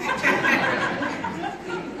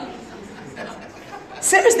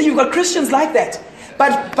 Seriously, you've got Christians like that.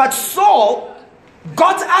 But Saul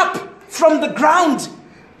got up from the ground.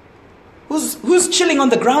 Who's chilling on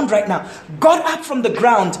the ground right now? Got up from the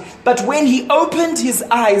ground. But when he opened his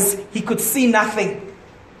eyes, he could see nothing.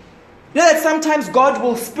 You know that sometimes God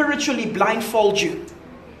will spiritually blindfold you.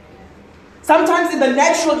 Sometimes in the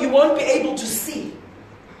natural you won't be able to see,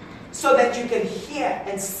 so that you can hear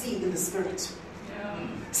and see in the spirit.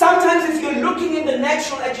 Sometimes if you're looking in the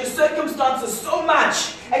natural at your circumstances so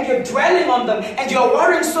much, and you're dwelling on them, and you're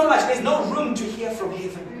worrying so much, there's no room to hear from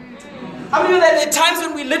heaven. How many of you know that there are times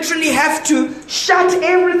when we literally have to shut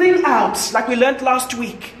everything out, like we learned last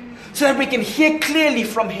week, so that we can hear clearly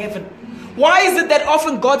from heaven? Why is it that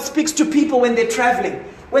often God speaks to people when they're traveling?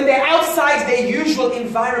 When they're outside their usual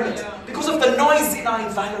environment? Because of the noise in our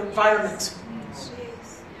environment.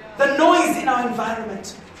 The noise in our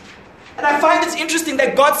environment. And I find it interesting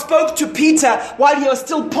that God spoke to Peter while he was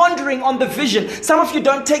still pondering on the vision. Some of you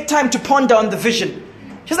don't take time to ponder on the vision.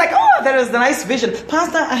 She's like, oh, that is a nice vision.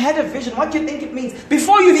 Pastor, I had a vision. What do you think it means?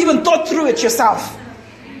 Before you've even thought through it yourself.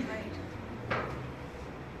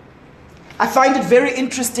 I find it very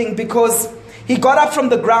interesting because he got up from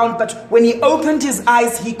the ground, but when he opened his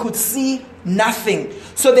eyes, he could see nothing.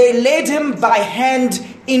 So they led him by hand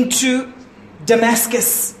into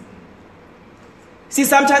Damascus. See,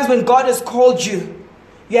 sometimes when God has called you,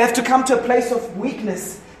 you have to come to a place of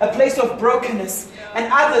weakness, a place of brokenness,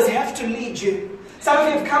 and others have to lead you. Some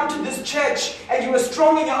of you have come to this church and you were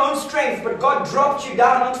strong in your own strength, but God dropped you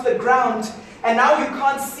down onto the ground, and now you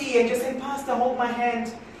can't see, and you're saying, Pastor, hold my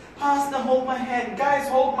hand. Pastor, hold my hand. Guys,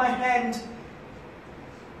 hold my hand.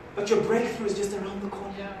 But your breakthrough is just around the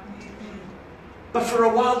corner. But for a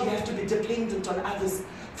while, you have to be dependent on others.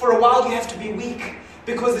 For a while, you have to be weak.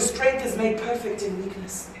 Because the strength is made perfect in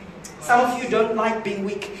weakness. Some of you don't like being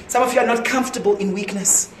weak. Some of you are not comfortable in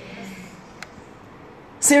weakness.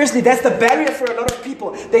 Seriously, that's the barrier for a lot of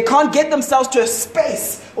people. They can't get themselves to a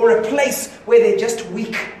space or a place where they're just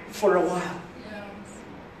weak for a while.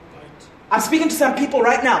 I'm speaking to some people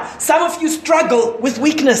right now. Some of you struggle with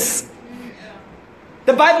weakness.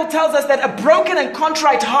 The Bible tells us that a broken and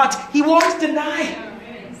contrite heart, He won't deny.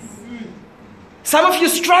 Some of you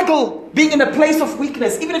struggle being in a place of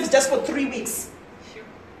weakness, even if it's just for 3 weeks.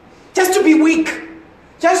 Just to be weak.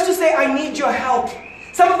 Just to say, I need your help.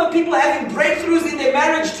 Some of the people having breakthroughs in their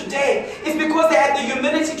marriage today is because they had the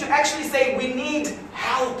humility to actually say, we need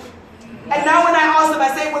help. And now when I ask them,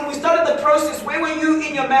 I say, when we started the process, where were you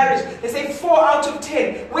in your marriage? They say 4 out of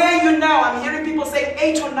 10. Where are you now? I'm hearing people say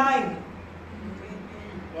 8 or 9.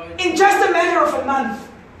 In just a matter of a month.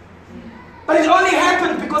 But it only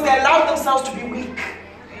happened because they allowed themselves to be weak.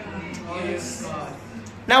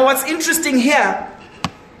 Now what's interesting here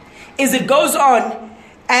is it goes on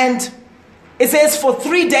and it says for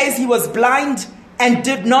 3 days he was blind and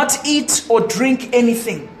did not eat or drink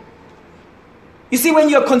anything. You see, when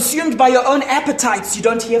you're consumed by your own appetites, you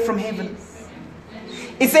don't hear from heaven.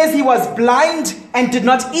 It says he was blind and did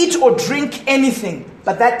not eat or drink anything.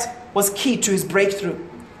 But that was key to his breakthrough.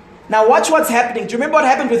 Now watch what's happening. Do you remember what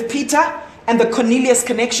happened with Peter and the Cornelius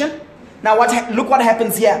connection? Now look what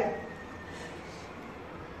happens here.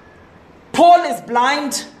 Paul is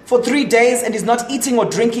blind for 3 days and is not eating or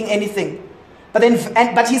drinking anything. But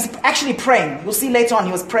he's actually praying. You'll see later on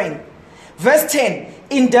he was praying. Verse 10.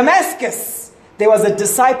 In Damascus, there was a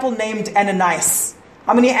disciple named Ananias.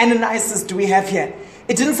 How many Ananiases do we have here?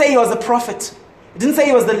 It didn't say he was a prophet. It didn't say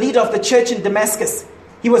he was the leader of the church in Damascus.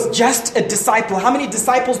 He was just a disciple. How many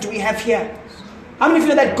disciples do we have here? How many of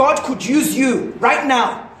you know that God could use you right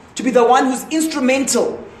now to be the one who's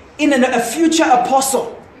instrumental in a future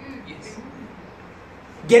apostle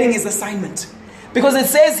getting his assignment? Because it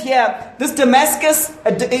says here,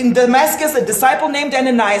 in Damascus, a disciple named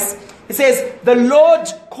Ananias, it says, the Lord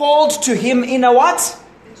called to him in a what?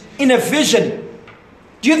 In a vision.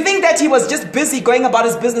 Do you think that he was just busy going about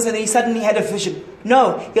his business and then he suddenly had a vision?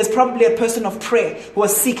 No, he was probably a person of prayer who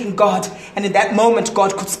was seeking God. And in that moment,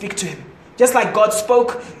 God could speak to him. Just like God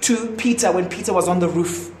spoke to Peter when Peter was on the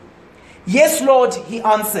roof. Yes, Lord, he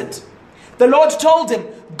answered. The Lord told him,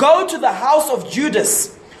 go to the house of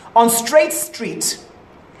Judas on Straight Street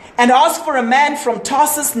and ask for a man from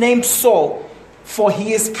Tarsus named Saul, for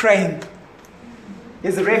he is praying.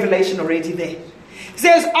 There's a revelation already there. He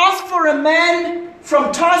says, ask for a man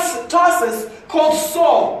from Tarsus called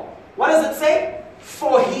Saul. What does it say?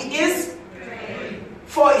 For he is praying.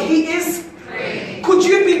 For he is praying. Could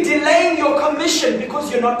you be delaying your commission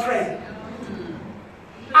because you're not praying?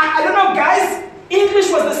 I don't know, guys.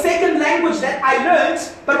 English was the second language that I learned,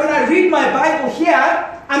 but when I read my Bible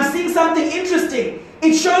here, I'm seeing something interesting.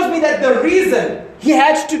 It shows me that the reason he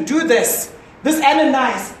had to do this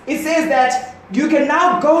Ananias, it says that you can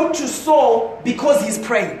now go to Saul because he's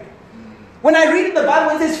praying. When I read in the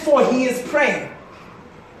Bible, it says, for he is praying.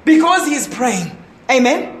 Because he is praying.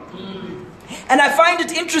 Amen? And I find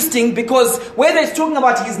it interesting because whether it's talking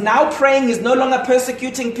about he's now praying, he's no longer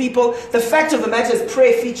persecuting people, the fact of the matter is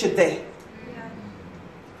prayer featured there.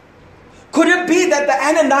 Could it be that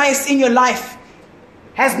the Ananias in your life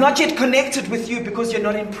has not yet connected with you because you're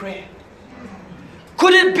not in prayer?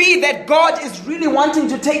 Could it be that God is really wanting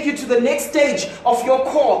to take you to the next stage of your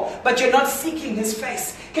call, but you're not seeking his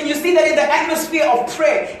face? Can you see that in the atmosphere of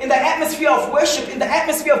prayer, in the atmosphere of worship, in the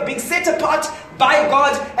atmosphere of being set apart by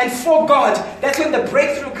God and for God? That's when the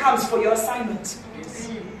breakthrough comes for your assignment.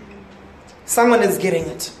 Someone is getting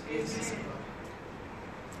it.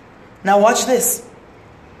 Now watch this.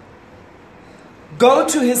 Go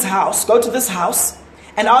to his house, go to this house,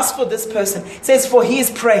 and ask for this person. It says, for he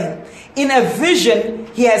is praying. In a vision,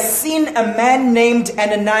 he has seen a man named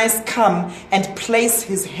Ananias come and place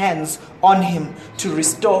his hands on him to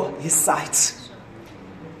restore his sight.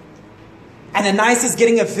 Ananias is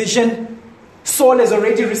getting a vision. Saul has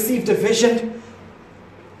already received a vision.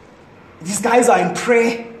 These guys are in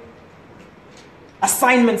prayer.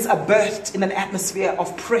 Assignments are birthed in an atmosphere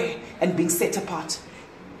of prayer and being set apart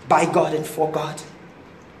by God and for God.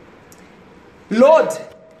 Lord,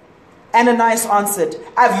 Ananias answered,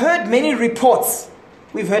 I've heard many reports.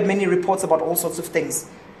 We've heard many reports about all sorts of things,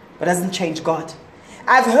 but it doesn't change God.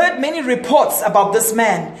 I've heard many reports about this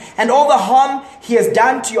man and all the harm he has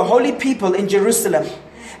done to your holy people in Jerusalem.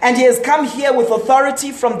 And he has come here with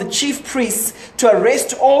authority from the chief priests to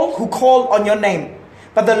arrest all who call on your name.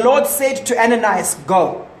 But the Lord said to Ananias,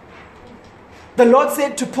 go. The Lord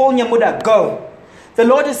said to Paul Nyamuda, go. The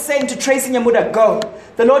Lord is saying to Tracy Nyamuda, go.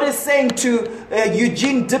 The Lord is saying to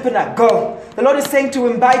Eugene Dippener, go. The Lord is saying to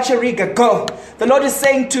Mbai Chariga, go. The Lord is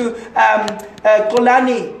saying to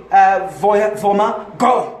Kolani Voma,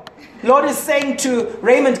 go. The Lord is saying to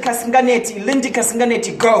Raymond Kasinganeti, Lindy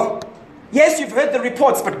Kasinganeti, go. Yes, you've heard the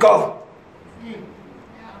reports, but go.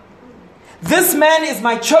 This man is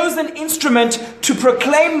my chosen instrument to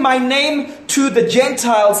proclaim my name to the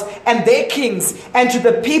Gentiles and their kings and to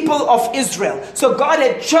the people of Israel. So God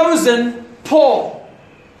had chosen Paul,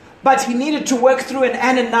 but he needed to work through an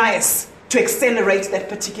Ananias to accelerate that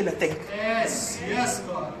particular thing. Yes, yes,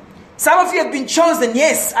 God. Some of you have been chosen,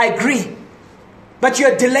 yes, I agree. But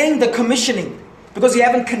you're delaying the commissioning because you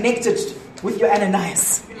haven't connected with your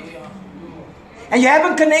Ananias. And you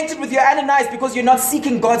haven't connected with your Ananias because you're not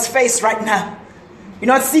seeking God's face right now.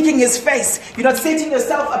 You're not seeking his face. You're not setting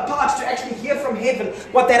yourself apart to actually hear from heaven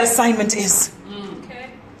what that assignment is. Okay.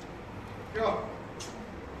 Go.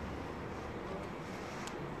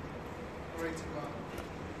 Glory to God.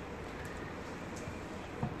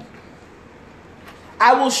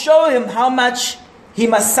 I will show him how much he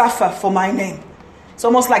must suffer for my name. It's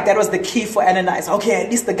almost like that was the key for Ananias. Okay, at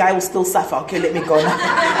least the guy will still suffer. Okay, let me go now.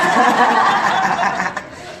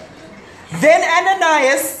 Then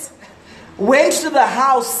Ananias went to the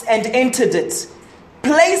house and entered it.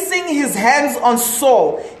 Placing his hands on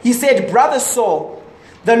Saul, he said, Brother Saul,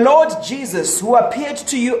 the Lord Jesus, who appeared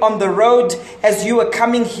to you on the road as you were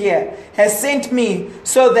coming here, has sent me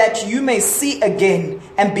so that you may see again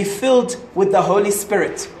and be filled with the Holy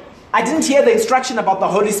Spirit. I didn't hear the instruction about the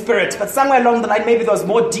Holy Spirit, but somewhere along the line, maybe there was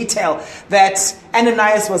more detail that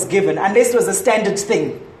Ananias was given, unless it was a standard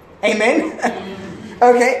thing. Amen?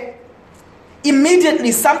 Okay.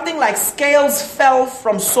 Immediately, something like scales fell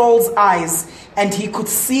from Saul's eyes, and he could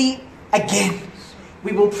see again.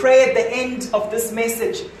 We will pray at the end of this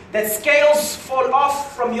message that scales fall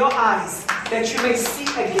off from your eyes, that you may see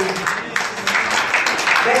again.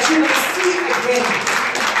 That you may see again.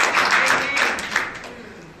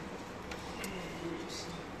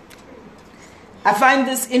 I find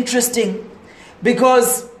this interesting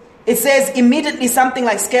because it says immediately something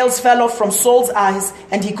like scales fell off from Saul's eyes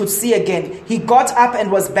and he could see again. He got up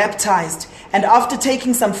and was baptized. And after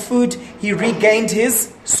taking some food, he regained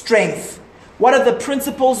his strength. What are the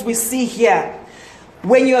principles we see here?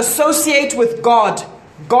 When you associate with God,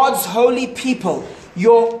 God's holy people,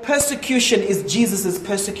 your persecution is Jesus'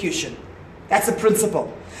 persecution. That's a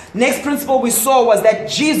principle. Next principle we saw was that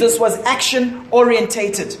Jesus was action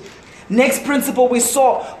orientated. Next principle we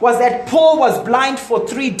saw was that Paul was blind for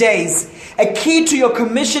 3 days. A key to your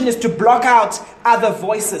commission is to block out other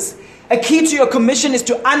voices. A key to your commission is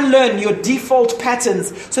to unlearn your default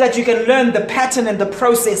patterns so that you can learn the pattern and the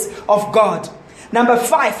process of God. Number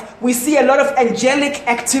 5, we see a lot of angelic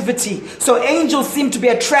activity. So angels seem to be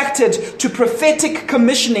attracted to prophetic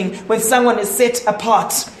commissioning when someone is set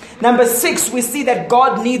apart. Number 6, we see that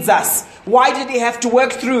God needs us. Why did he have to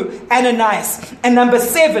work through Ananias? And number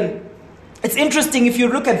 7, it's interesting if you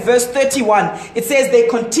look at verse 31, it says they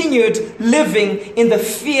continued living in the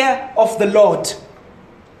fear of the Lord.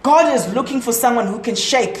 God is looking for someone who can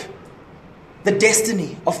shape the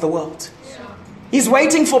destiny of the world. He's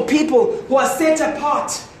waiting for people who are set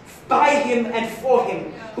apart by him and for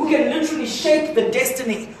him, who can literally shape the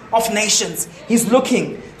destiny of nations. He's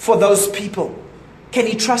looking for those people. Can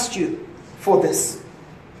he trust you for this?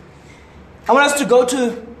 I want us to go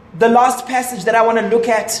to the last passage that I want to look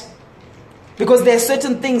at, because there are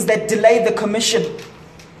certain things that delay the commission.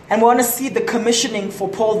 And we want to see the commissioning for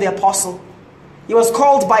Paul the Apostle. He was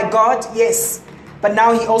called by God, yes, but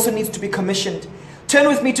now he also needs to be commissioned. Turn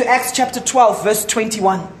with me to Acts chapter 12, verse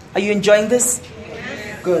 21. Are you enjoying this?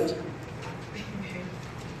 Yes. Good.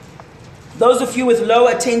 Those of you with low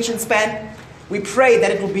attention span, we pray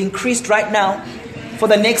that it will be increased right now for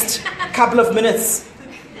the next couple of minutes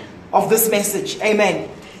of this message. Amen.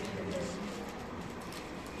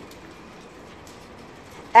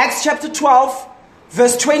 Acts chapter 12,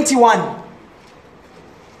 verse 21.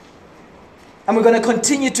 And we're going to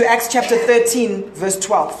continue to Acts chapter 13, verse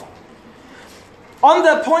 12. On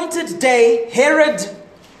the appointed day, Herod,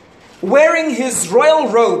 wearing his royal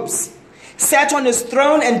robes, sat on his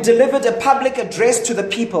throne and delivered a public address to the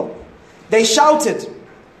people. They shouted,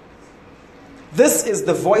 "This is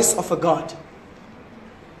the voice of a God."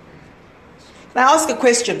 Now I ask a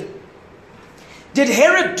question. Did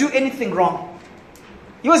Herod do anything wrong?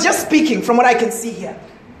 He was just speaking from what I can see here.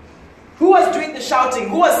 Who was doing the shouting?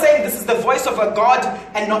 Who was saying this is the voice of a God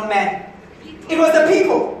and not man? It was the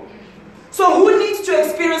people. So who needs to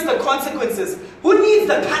experience the consequences? Who needs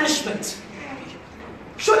the punishment?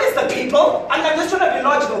 Sure, it's the people. I'm just trying to be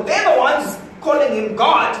logical. They're the ones calling him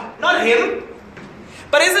God, not him.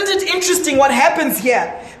 But isn't it interesting what happens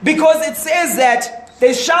here? Because it says that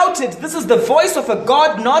they shouted, this is the voice of a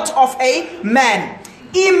God, not of a man.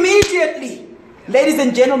 Immediately, ladies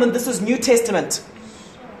and gentlemen, this is New Testament.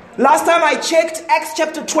 Last time I checked, Acts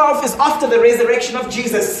chapter 12 is after the resurrection of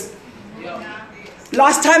Jesus.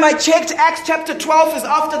 Last time I checked, Acts chapter 12 is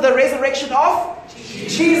after the resurrection of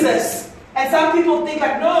Jesus. And some people think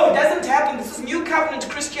like, no, it doesn't happen. This is New Covenant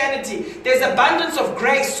Christianity. There's abundance of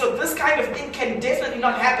grace, so this kind of thing can definitely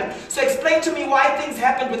not happen. So explain to me why things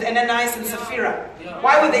happened with Ananias and Sapphira.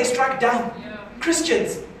 Why were they struck down?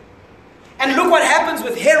 Christians. And look what happens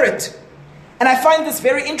with Herod. And I find this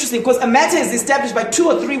very interesting because a matter is established by 2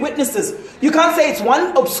 or 3 witnesses. You can't say it's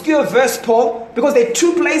one obscure verse, Paul, because there are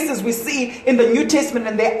 2 places we see in the New Testament,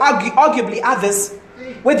 and there are arguably others,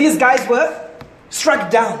 where these guys were struck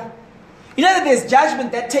down. You know that there's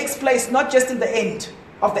judgment that takes place not just in the end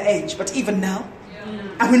of the age, but even now.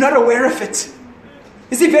 And we're not aware of it.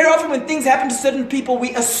 You see, very often when things happen to certain people,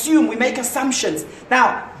 we assume, we make assumptions.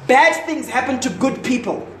 Now, bad things happen to good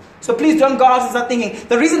people. So please don't go out and start thinking,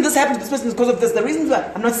 the reason this happened to this person is because of this. The reason why,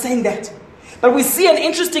 I'm not saying that. But we see an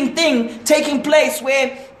interesting thing taking place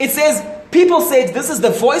where it says, people said, this is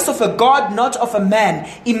the voice of a God, not of a man.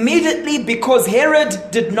 Immediately, because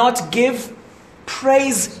Herod did not give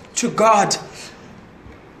praise to God.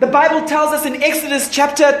 The Bible tells us in Exodus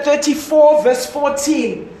chapter 34 verse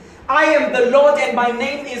 14, I am the Lord and my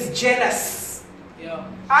name is jealous.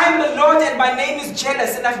 I am the Lord and my name is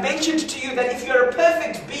jealous. And I've mentioned to you that if you're a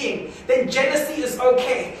perfect being, then jealousy is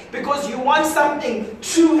okay. Because you want something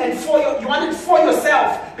to and for you want it for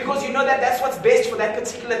yourself. Because you know that that's what's best for that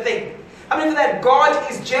particular thing. I mean that God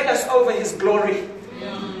is jealous over his glory.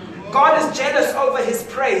 God is jealous over his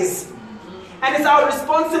praise. And it's our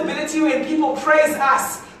responsibility when people praise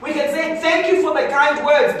us. We can say, thank you for the kind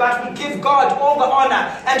words, but we give God all the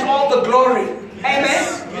honor and all the glory. Amen?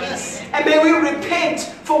 Yes. And may we repent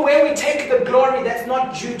for where we take the glory that's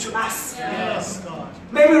not due to us. Yes, God.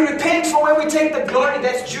 May we repent for where we take the glory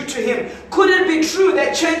that's due to him. Could it be true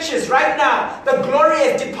that churches right now, the glory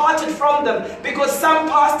has departed from them because some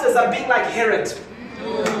pastors are being like Herod?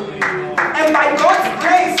 And by God's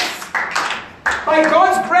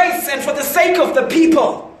grace and for the sake of the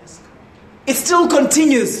people, it still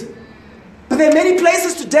continues. But there are many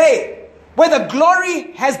places today where the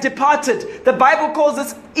glory has departed. The Bible calls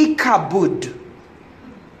this ikabud.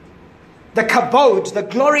 The kabod, the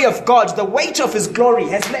glory of God, the weight of his glory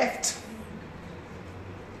has left.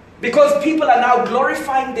 Because people are now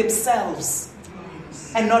glorifying themselves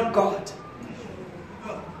and not God.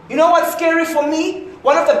 You know what's scary for me?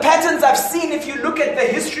 One of the patterns I've seen, if you look at the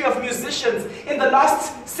history of musicians in the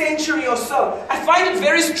last century or so, I find it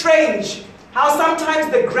very strange how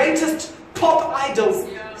sometimes the greatest pop idols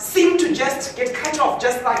seem to just get cut off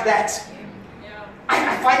just like that.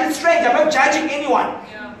 I find it strange. I'm not judging anyone.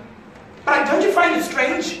 But don't you find it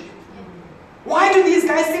strange? Why do these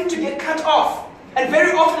guys seem to get cut off? And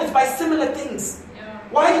very often it's by similar things.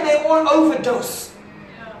 Why do they all overdose?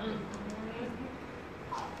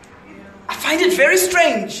 I find it very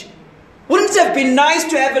strange. Wouldn't it have been nice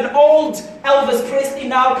to have an old Elvis Presley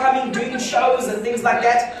now coming doing shows and things like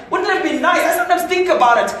that? Wouldn't it have been nice? I sometimes think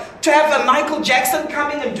about it. To have a Michael Jackson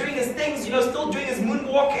coming and doing his things, still doing his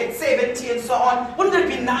moonwalk at 70 and so on. Wouldn't it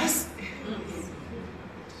be nice?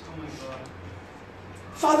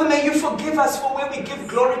 Father, may you forgive us for where we give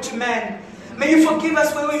glory to man. May you forgive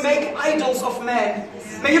us where we make idols of man.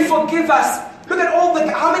 May you forgive us. Look at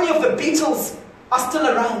how many of the Beatles are still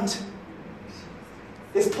around?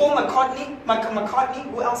 There's Paul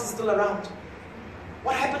McCartney. Who else is still around?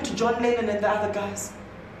 What happened to John Lennon and the other guys?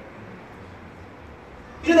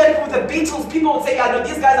 You know that with the Beatles, people would say, no,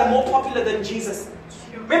 these guys are more popular than Jesus.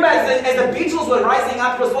 Remember, as the Beatles were rising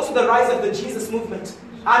up, it was also the rise of the Jesus movement.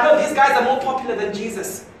 I know these guys are more popular than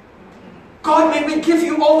Jesus. God, may we give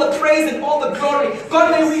you all the praise and all the glory.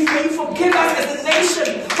 God, may you forgive us as a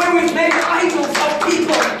nation where we've made idols of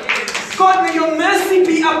people. God, may your mercy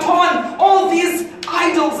be upon all these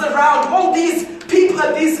idols around, all these people,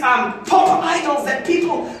 these pop idols that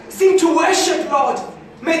people seem to worship, Lord.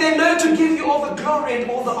 May they learn to give you all the glory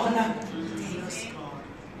and all the honor.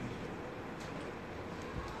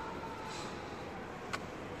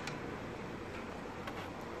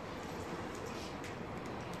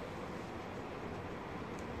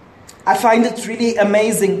 I find it really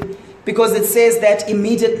amazing because it says that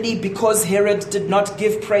immediately because Herod did not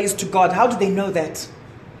give praise to God. How do they know that?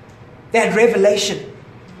 They had revelation.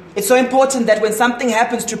 It's so important that when something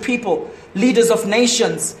happens to people, leaders of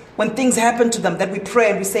nations, when things happen to them, that we pray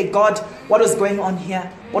and we say, God, what was going on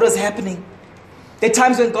here? What was happening? There are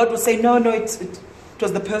times when God will say, no, it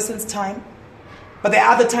was the person's time. But there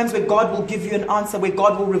are other times where God will give you an answer, where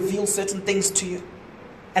God will reveal certain things to you.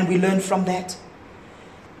 And we learn from that.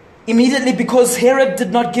 Immediately, because Herod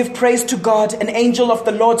did not give praise to God, an angel of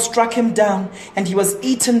the Lord struck him down, and he was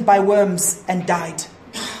eaten by worms and died.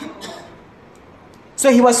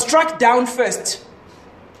 So he was struck down first.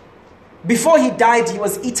 Before he died, he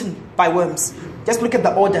was eaten by worms. Just look at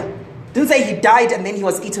the order. It didn't say he died and then he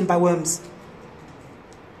was eaten by worms.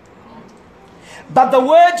 But the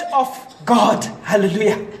word of God,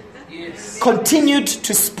 hallelujah, continued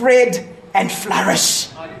to spread and flourish.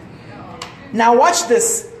 Now watch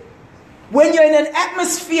this. When you're in an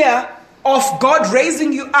atmosphere of God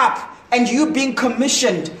raising you up and you being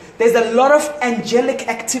commissioned, there's a lot of angelic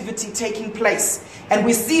activity taking place. And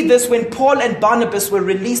we see this when Paul and Barnabas were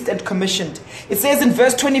released and commissioned. It says in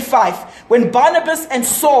verse 25, when Barnabas and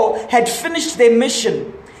Saul had finished their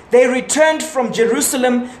mission, they returned from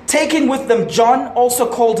Jerusalem, taking with them John, also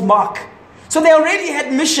called Mark. So they already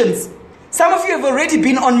had missions. Some of you have already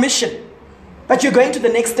been on mission, but you're going to the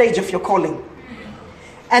next stage of your calling.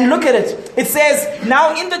 And look at it. It says,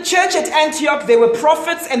 now in the church at Antioch, there were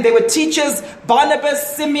prophets and there were teachers.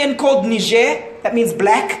 Barnabas, Simeon called Niger, that means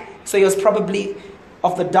black. So he was probably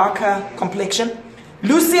of the darker complexion.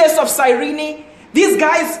 Lucius of Cyrene. These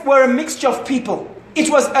guys were a mixture of people. It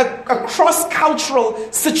was a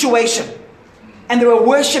cross-cultural situation. And they were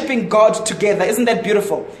worshiping God together. Isn't that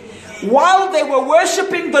beautiful? While they were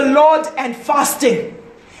worshiping the Lord and fasting,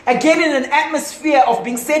 again in an atmosphere of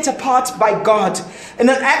being set apart by God, in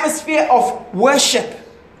an atmosphere of worship,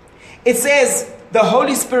 it says, the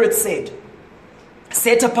Holy Spirit said,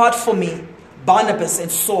 set apart for me Barnabas and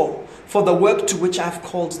Saul for the work to which I have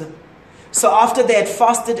called them. So after they had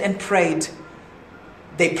fasted and prayed,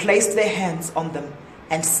 they placed their hands on them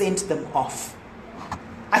and sent them off.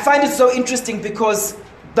 I find it so interesting because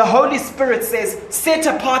the Holy Spirit says, set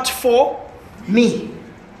apart for me.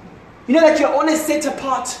 You know that you're always set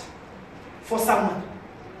apart for someone.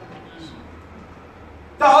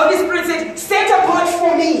 The Holy Spirit said, set apart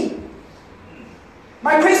for me.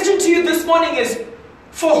 My question to you this morning is,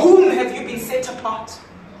 for whom have you been set apart?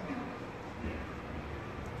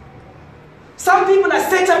 Some people are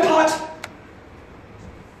set apart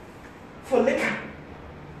for liquor.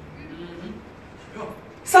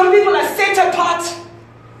 Some people are set apart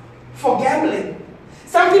for gambling.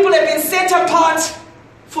 Some people have been set apart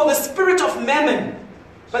for the spirit of mammon.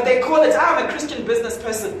 But they call it, I'm a Christian business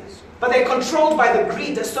person. But they're controlled by the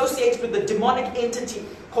greed associated with the demonic entity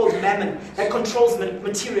called mammon that controls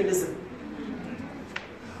materialism.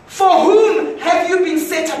 For whom have you been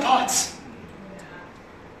set apart?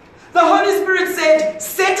 The Holy Spirit said,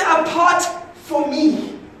 set apart for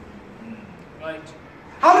me. Right.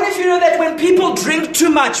 How many of you know that when people drink too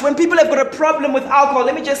much, when people have got a problem with alcohol,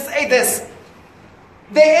 let me just say this,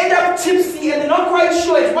 they end up tipsy and they're not quite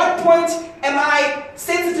sure at what point am I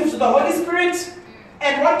sensitive to the Holy Spirit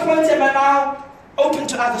and what point am I now open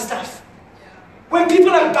to other stuff. When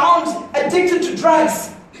people are bound, addicted to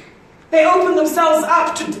drugs, they open themselves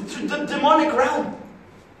up to the demonic realm.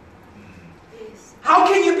 How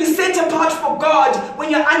can you be set apart for God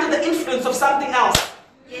when you're under the influence of something else?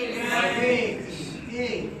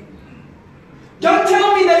 Don't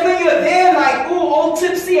tell me that when you're there like, all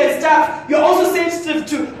tipsy and stuff, you're also sensitive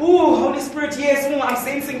to, Holy Spirit, yes, I'm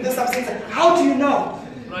sensing this, I'm sensing that. How do you know?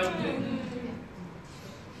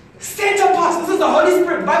 Set apart. This is the Holy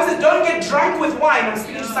Spirit. The Bible says, don't get drunk with wine. I'm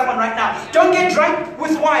speaking to someone right now. Don't get drunk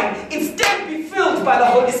with wine. Instead, be filled by the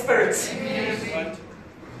Holy Spirit.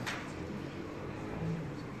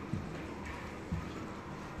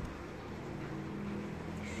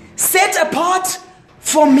 Set apart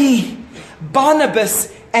for me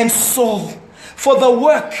Barnabas and Saul for the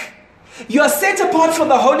work. You are set apart for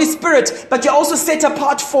the Holy Spirit, but you're also set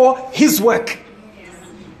apart for His work.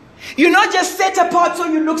 You're not just set apart so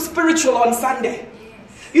you look spiritual on Sunday.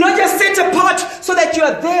 You're not just set apart so that you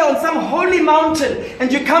are there on some holy mountain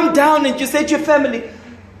and you come down and you say to your family,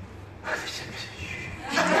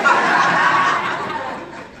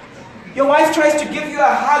 your wife tries to give you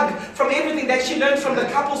a hug from everything that she learned from the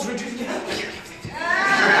couples retreat.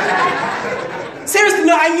 Seriously,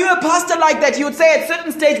 no, I knew a pastor like that. He would say at a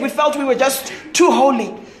certain stage we felt we were just too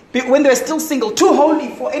holy. When they were still single, too holy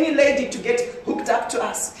for any lady to get hooked up to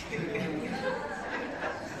us.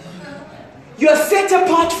 You're set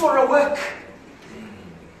apart for a work.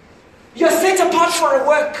 You're set apart for a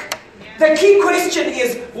work. The key question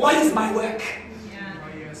is, what is my work?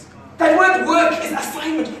 That word work is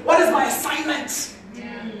assignment. What is my assignment?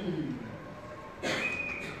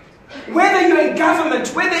 Whether you're in government,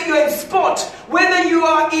 whether you're in sport, whether you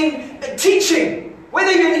are in teaching,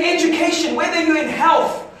 whether you're in education, whether you're in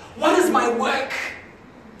health, what is my work?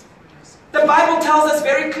 The Bible tells us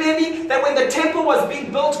very clearly that when the temple was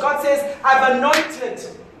being built, God says, I've anointed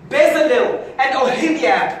Bezalel and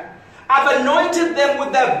Oholiab. I've anointed them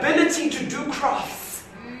with the ability to do crafts.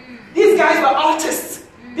 These guys were artists.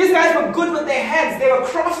 These guys were good with their hands. They were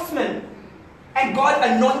craftsmen. And God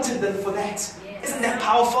anointed them for that. Isn't that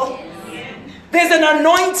powerful? There's an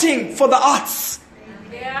anointing for the arts.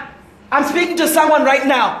 I'm speaking to someone right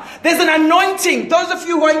now. There's an anointing. Those of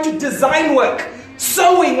you who are into design work,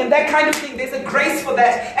 sewing and that kind of thing, there's a grace for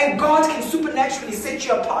that. And God can supernaturally set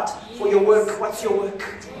you apart for your work. What's your work?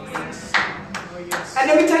 And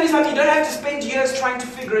let me tell you something, you don't have to spend years trying to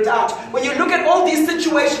figure it out. When you look at all these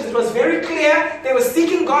situations, it was very clear. They were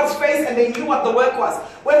seeking God's face and they knew what the work was.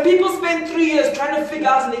 When people spend 3 years trying to figure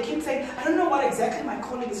out and they keep saying, I don't know what exactly my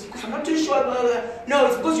calling is, I'm not too sure. Blah, blah, blah. No,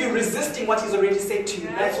 it's because you're resisting what He's already said to you.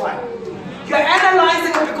 That's why. You're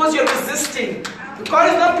analyzing it because you're resisting.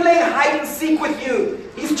 God is not playing hide and seek with you.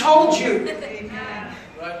 He's told you.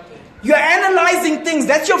 You're analyzing things.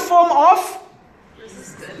 That's your form of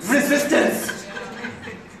resistance.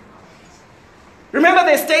 Remember,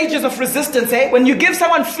 there's stages of resistance, eh? When you give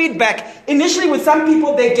someone feedback, initially with some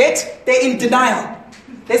people they're in denial.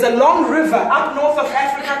 There's a long river up north of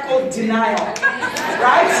Africa called denial.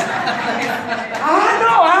 Right?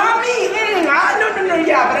 No,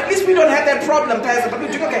 yeah, but at least we don't have that problem, Pastor. But we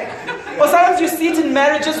do, okay. Or sometimes you see it in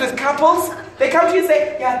marriages with couples. They come to you and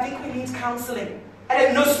say, yeah, I think we need counseling. And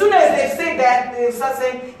then no sooner as they've said that, they start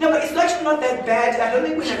saying, no, but it's actually not that bad. I don't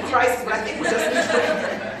think we're in a crisis, but I think we just need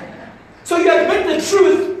to. So you admit the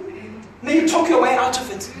truth, and then you talk your way out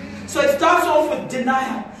of it. So it starts off with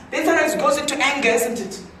denial. Then sometimes it goes into anger, isn't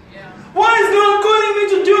it? Yeah. Why is God calling me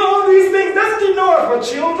to do all these things? Doesn't He know I've got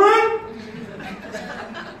children?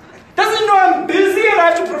 Doesn't He know I'm busy and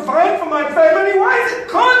I have to provide for my family? Why is He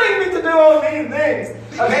calling me to do all these things?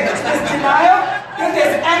 Okay, there's denial, then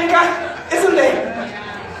there's anger, isn't there?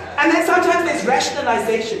 And then sometimes there's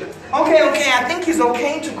rationalization. Okay, I think He's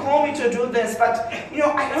okay to call me to do this, but,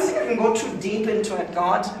 I don't think I can go too deep into it,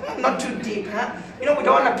 God. Not too deep, huh? We don't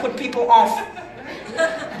want to put people off.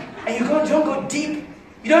 And you don't go deep.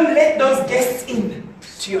 You don't let those guests in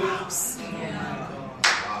to your house.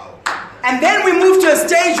 And then we move to a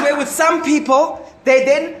stage where with some people,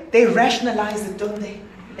 they rationalize it, don't they?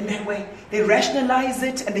 In that way. They rationalize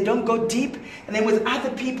it and they don't go deep. And then with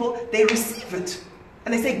other people, they receive it.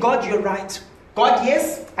 And they say, God, you're right. God,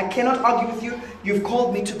 yes, I cannot argue with you. You've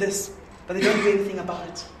called me to this. But they don't do anything about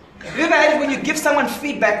it. Have you ever had it when you give someone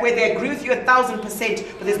feedback where they agree with you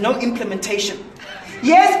 1,000%, but there's no implementation?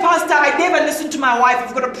 Yes, Pastor, I never listen to my wife.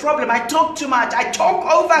 I've got a problem. I talk too much. I talk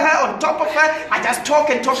over her, on top of her. I just talk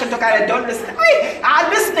and talk and talk, and I don't listen. I'm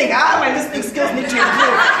listening. My listening skills need to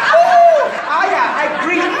improve. Yeah, I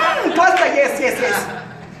agree. Pastor, yes.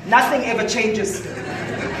 Nothing ever changes.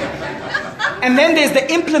 And then there's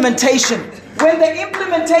the implementation. When the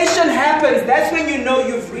implementation happens, that's when you know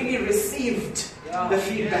you've really received the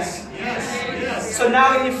feedback. Yes. So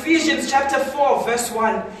now in Ephesians chapter 4, verse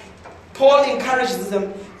 1, Paul encourages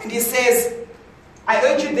them and he says, I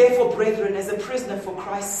urge you therefore, brethren, as a prisoner for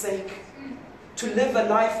Christ's sake, to live a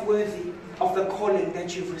life worthy of the calling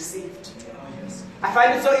that you've received. I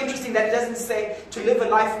find it so interesting that it doesn't say to live a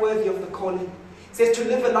life worthy of the calling. It says to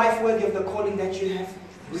live a life worthy of the calling that you have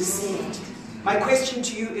received. My question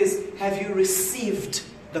to you is, have you received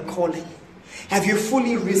the calling? Have you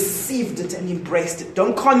fully received it and embraced it?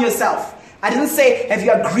 Don't con yourself. I didn't say, have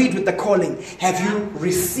you agreed with the calling? Have you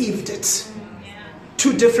received it?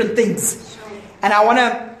 Two different things. And I want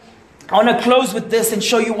to close with this and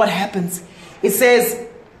show you what happens. It says,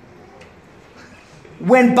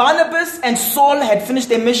 when Barnabas and Saul had finished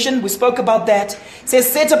their mission, we spoke about that. It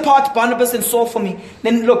says, set apart Barnabas and Saul for me.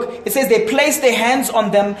 Then look, it says they placed their hands on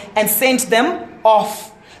them and sent them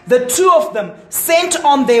off. The two of them, sent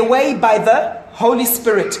on their way by the Holy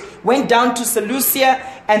Spirit, went down to Seleucia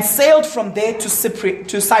and sailed from there to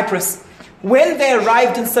Cyprus. When they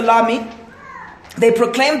arrived in Salami, they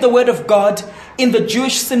proclaimed the word of God in the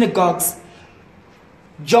Jewish synagogues.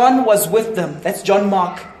 John was with them, that's John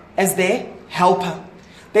Mark, as their helper.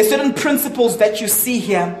 There are certain principles that you see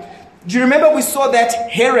here. Do you remember we saw that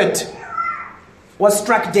Herod was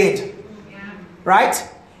struck dead? Right?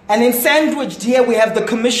 And then sandwiched here we have the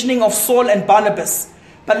commissioning of Saul and Barnabas.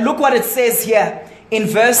 But look what it says here in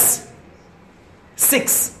verse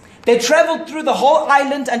 6. They traveled through the whole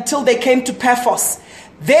island until they came to Paphos.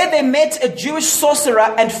 There they met a Jewish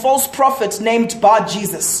sorcerer and false prophet named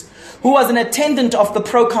Bar-Jesus, who was an attendant of the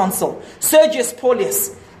proconsul, Sergius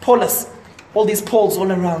Paulus. All these Pauls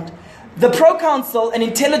all around. The proconsul, an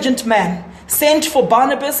intelligent man, sent for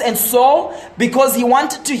Barnabas and Saul because he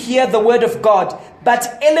wanted to hear the word of God.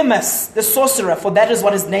 But Elymas, the sorcerer, for that is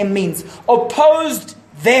what his name means, opposed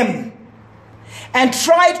them and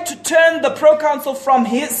tried to turn the proconsul from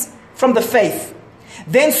the faith.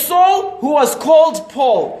 Then Saul, who was called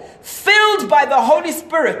Paul, filled by the Holy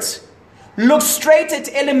Spirit, looked straight at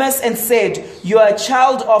Elymas and said, "You are a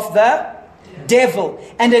child of the devil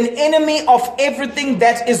and an enemy of everything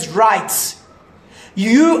that is right.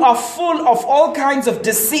 You are full of all kinds of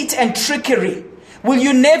deceit and trickery. Will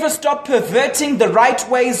you never stop perverting the right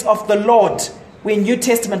ways of the Lord?" We're in New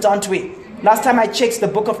Testament, aren't we? Last time I checked, the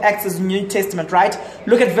book of Acts is New Testament, right?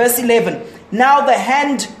 Look at verse 11. Now the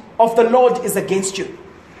hand of the Lord is against you.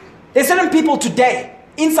 There's certain people today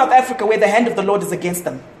in South Africa where the hand of the Lord is against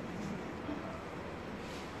them.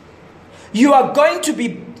 You are going to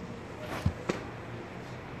be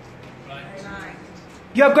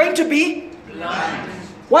blind.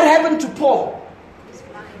 What happened to Paul?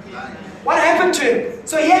 What happened to him?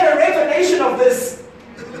 So he had a revelation of this.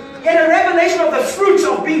 He had a revelation of the fruit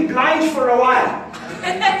of being blind for a while.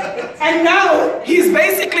 And now he's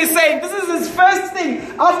basically saying, this is his first thing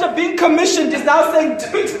after being commissioned, he's now saying,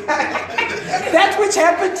 dude, that which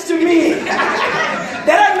happened to me,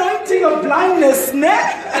 that anointing of blindness,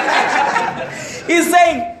 he's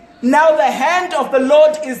saying, now the hand of the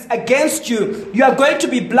Lord is against you. You are going to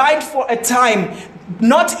be blind for a time,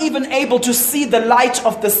 not even able to see the light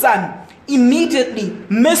of the sun. Immediately,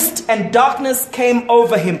 mist and darkness came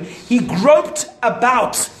over him. He groped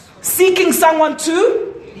about, seeking someone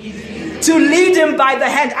to lead him by the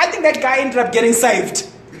hand. I think that guy ended up getting saved.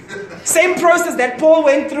 Same process that Paul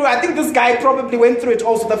went through. I think this guy probably went through it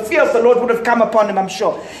also. The fear of the Lord would have come upon him, I'm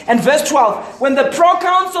sure. And verse 12, when the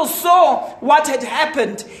proconsul saw what had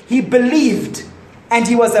happened, he believed, and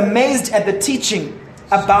he was amazed at the teaching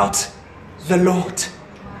about the Lord.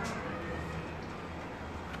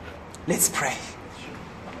 Let's pray.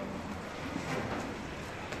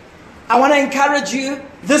 I want to encourage you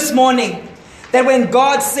this morning that when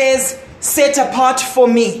God says, set apart for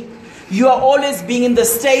me, you are always being in the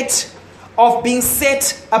state of being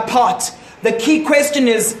set apart. The key question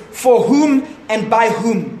is for whom and by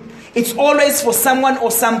whom. It's always for someone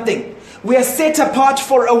or something. We are set apart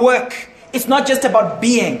for a work. It's not just about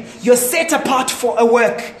being. You're set apart for a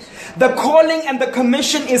work. The calling and the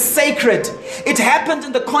commission is sacred. It happened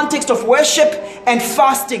in the context of worship and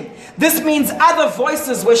fasting. This means other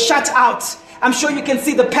voices were shut out. I'm sure you can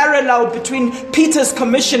see the parallel between Peter's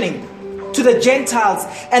commissioning to the Gentiles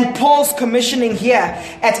and Paul's commissioning here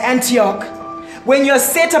at Antioch. When you're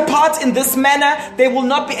set apart in this manner, they will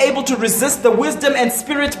not be able to resist the wisdom and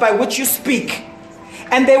spirit by which you speak.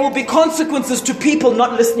 And there will be consequences to people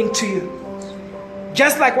not listening to you.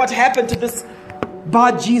 Just like what happened to this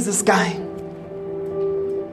Bar Jesus guy.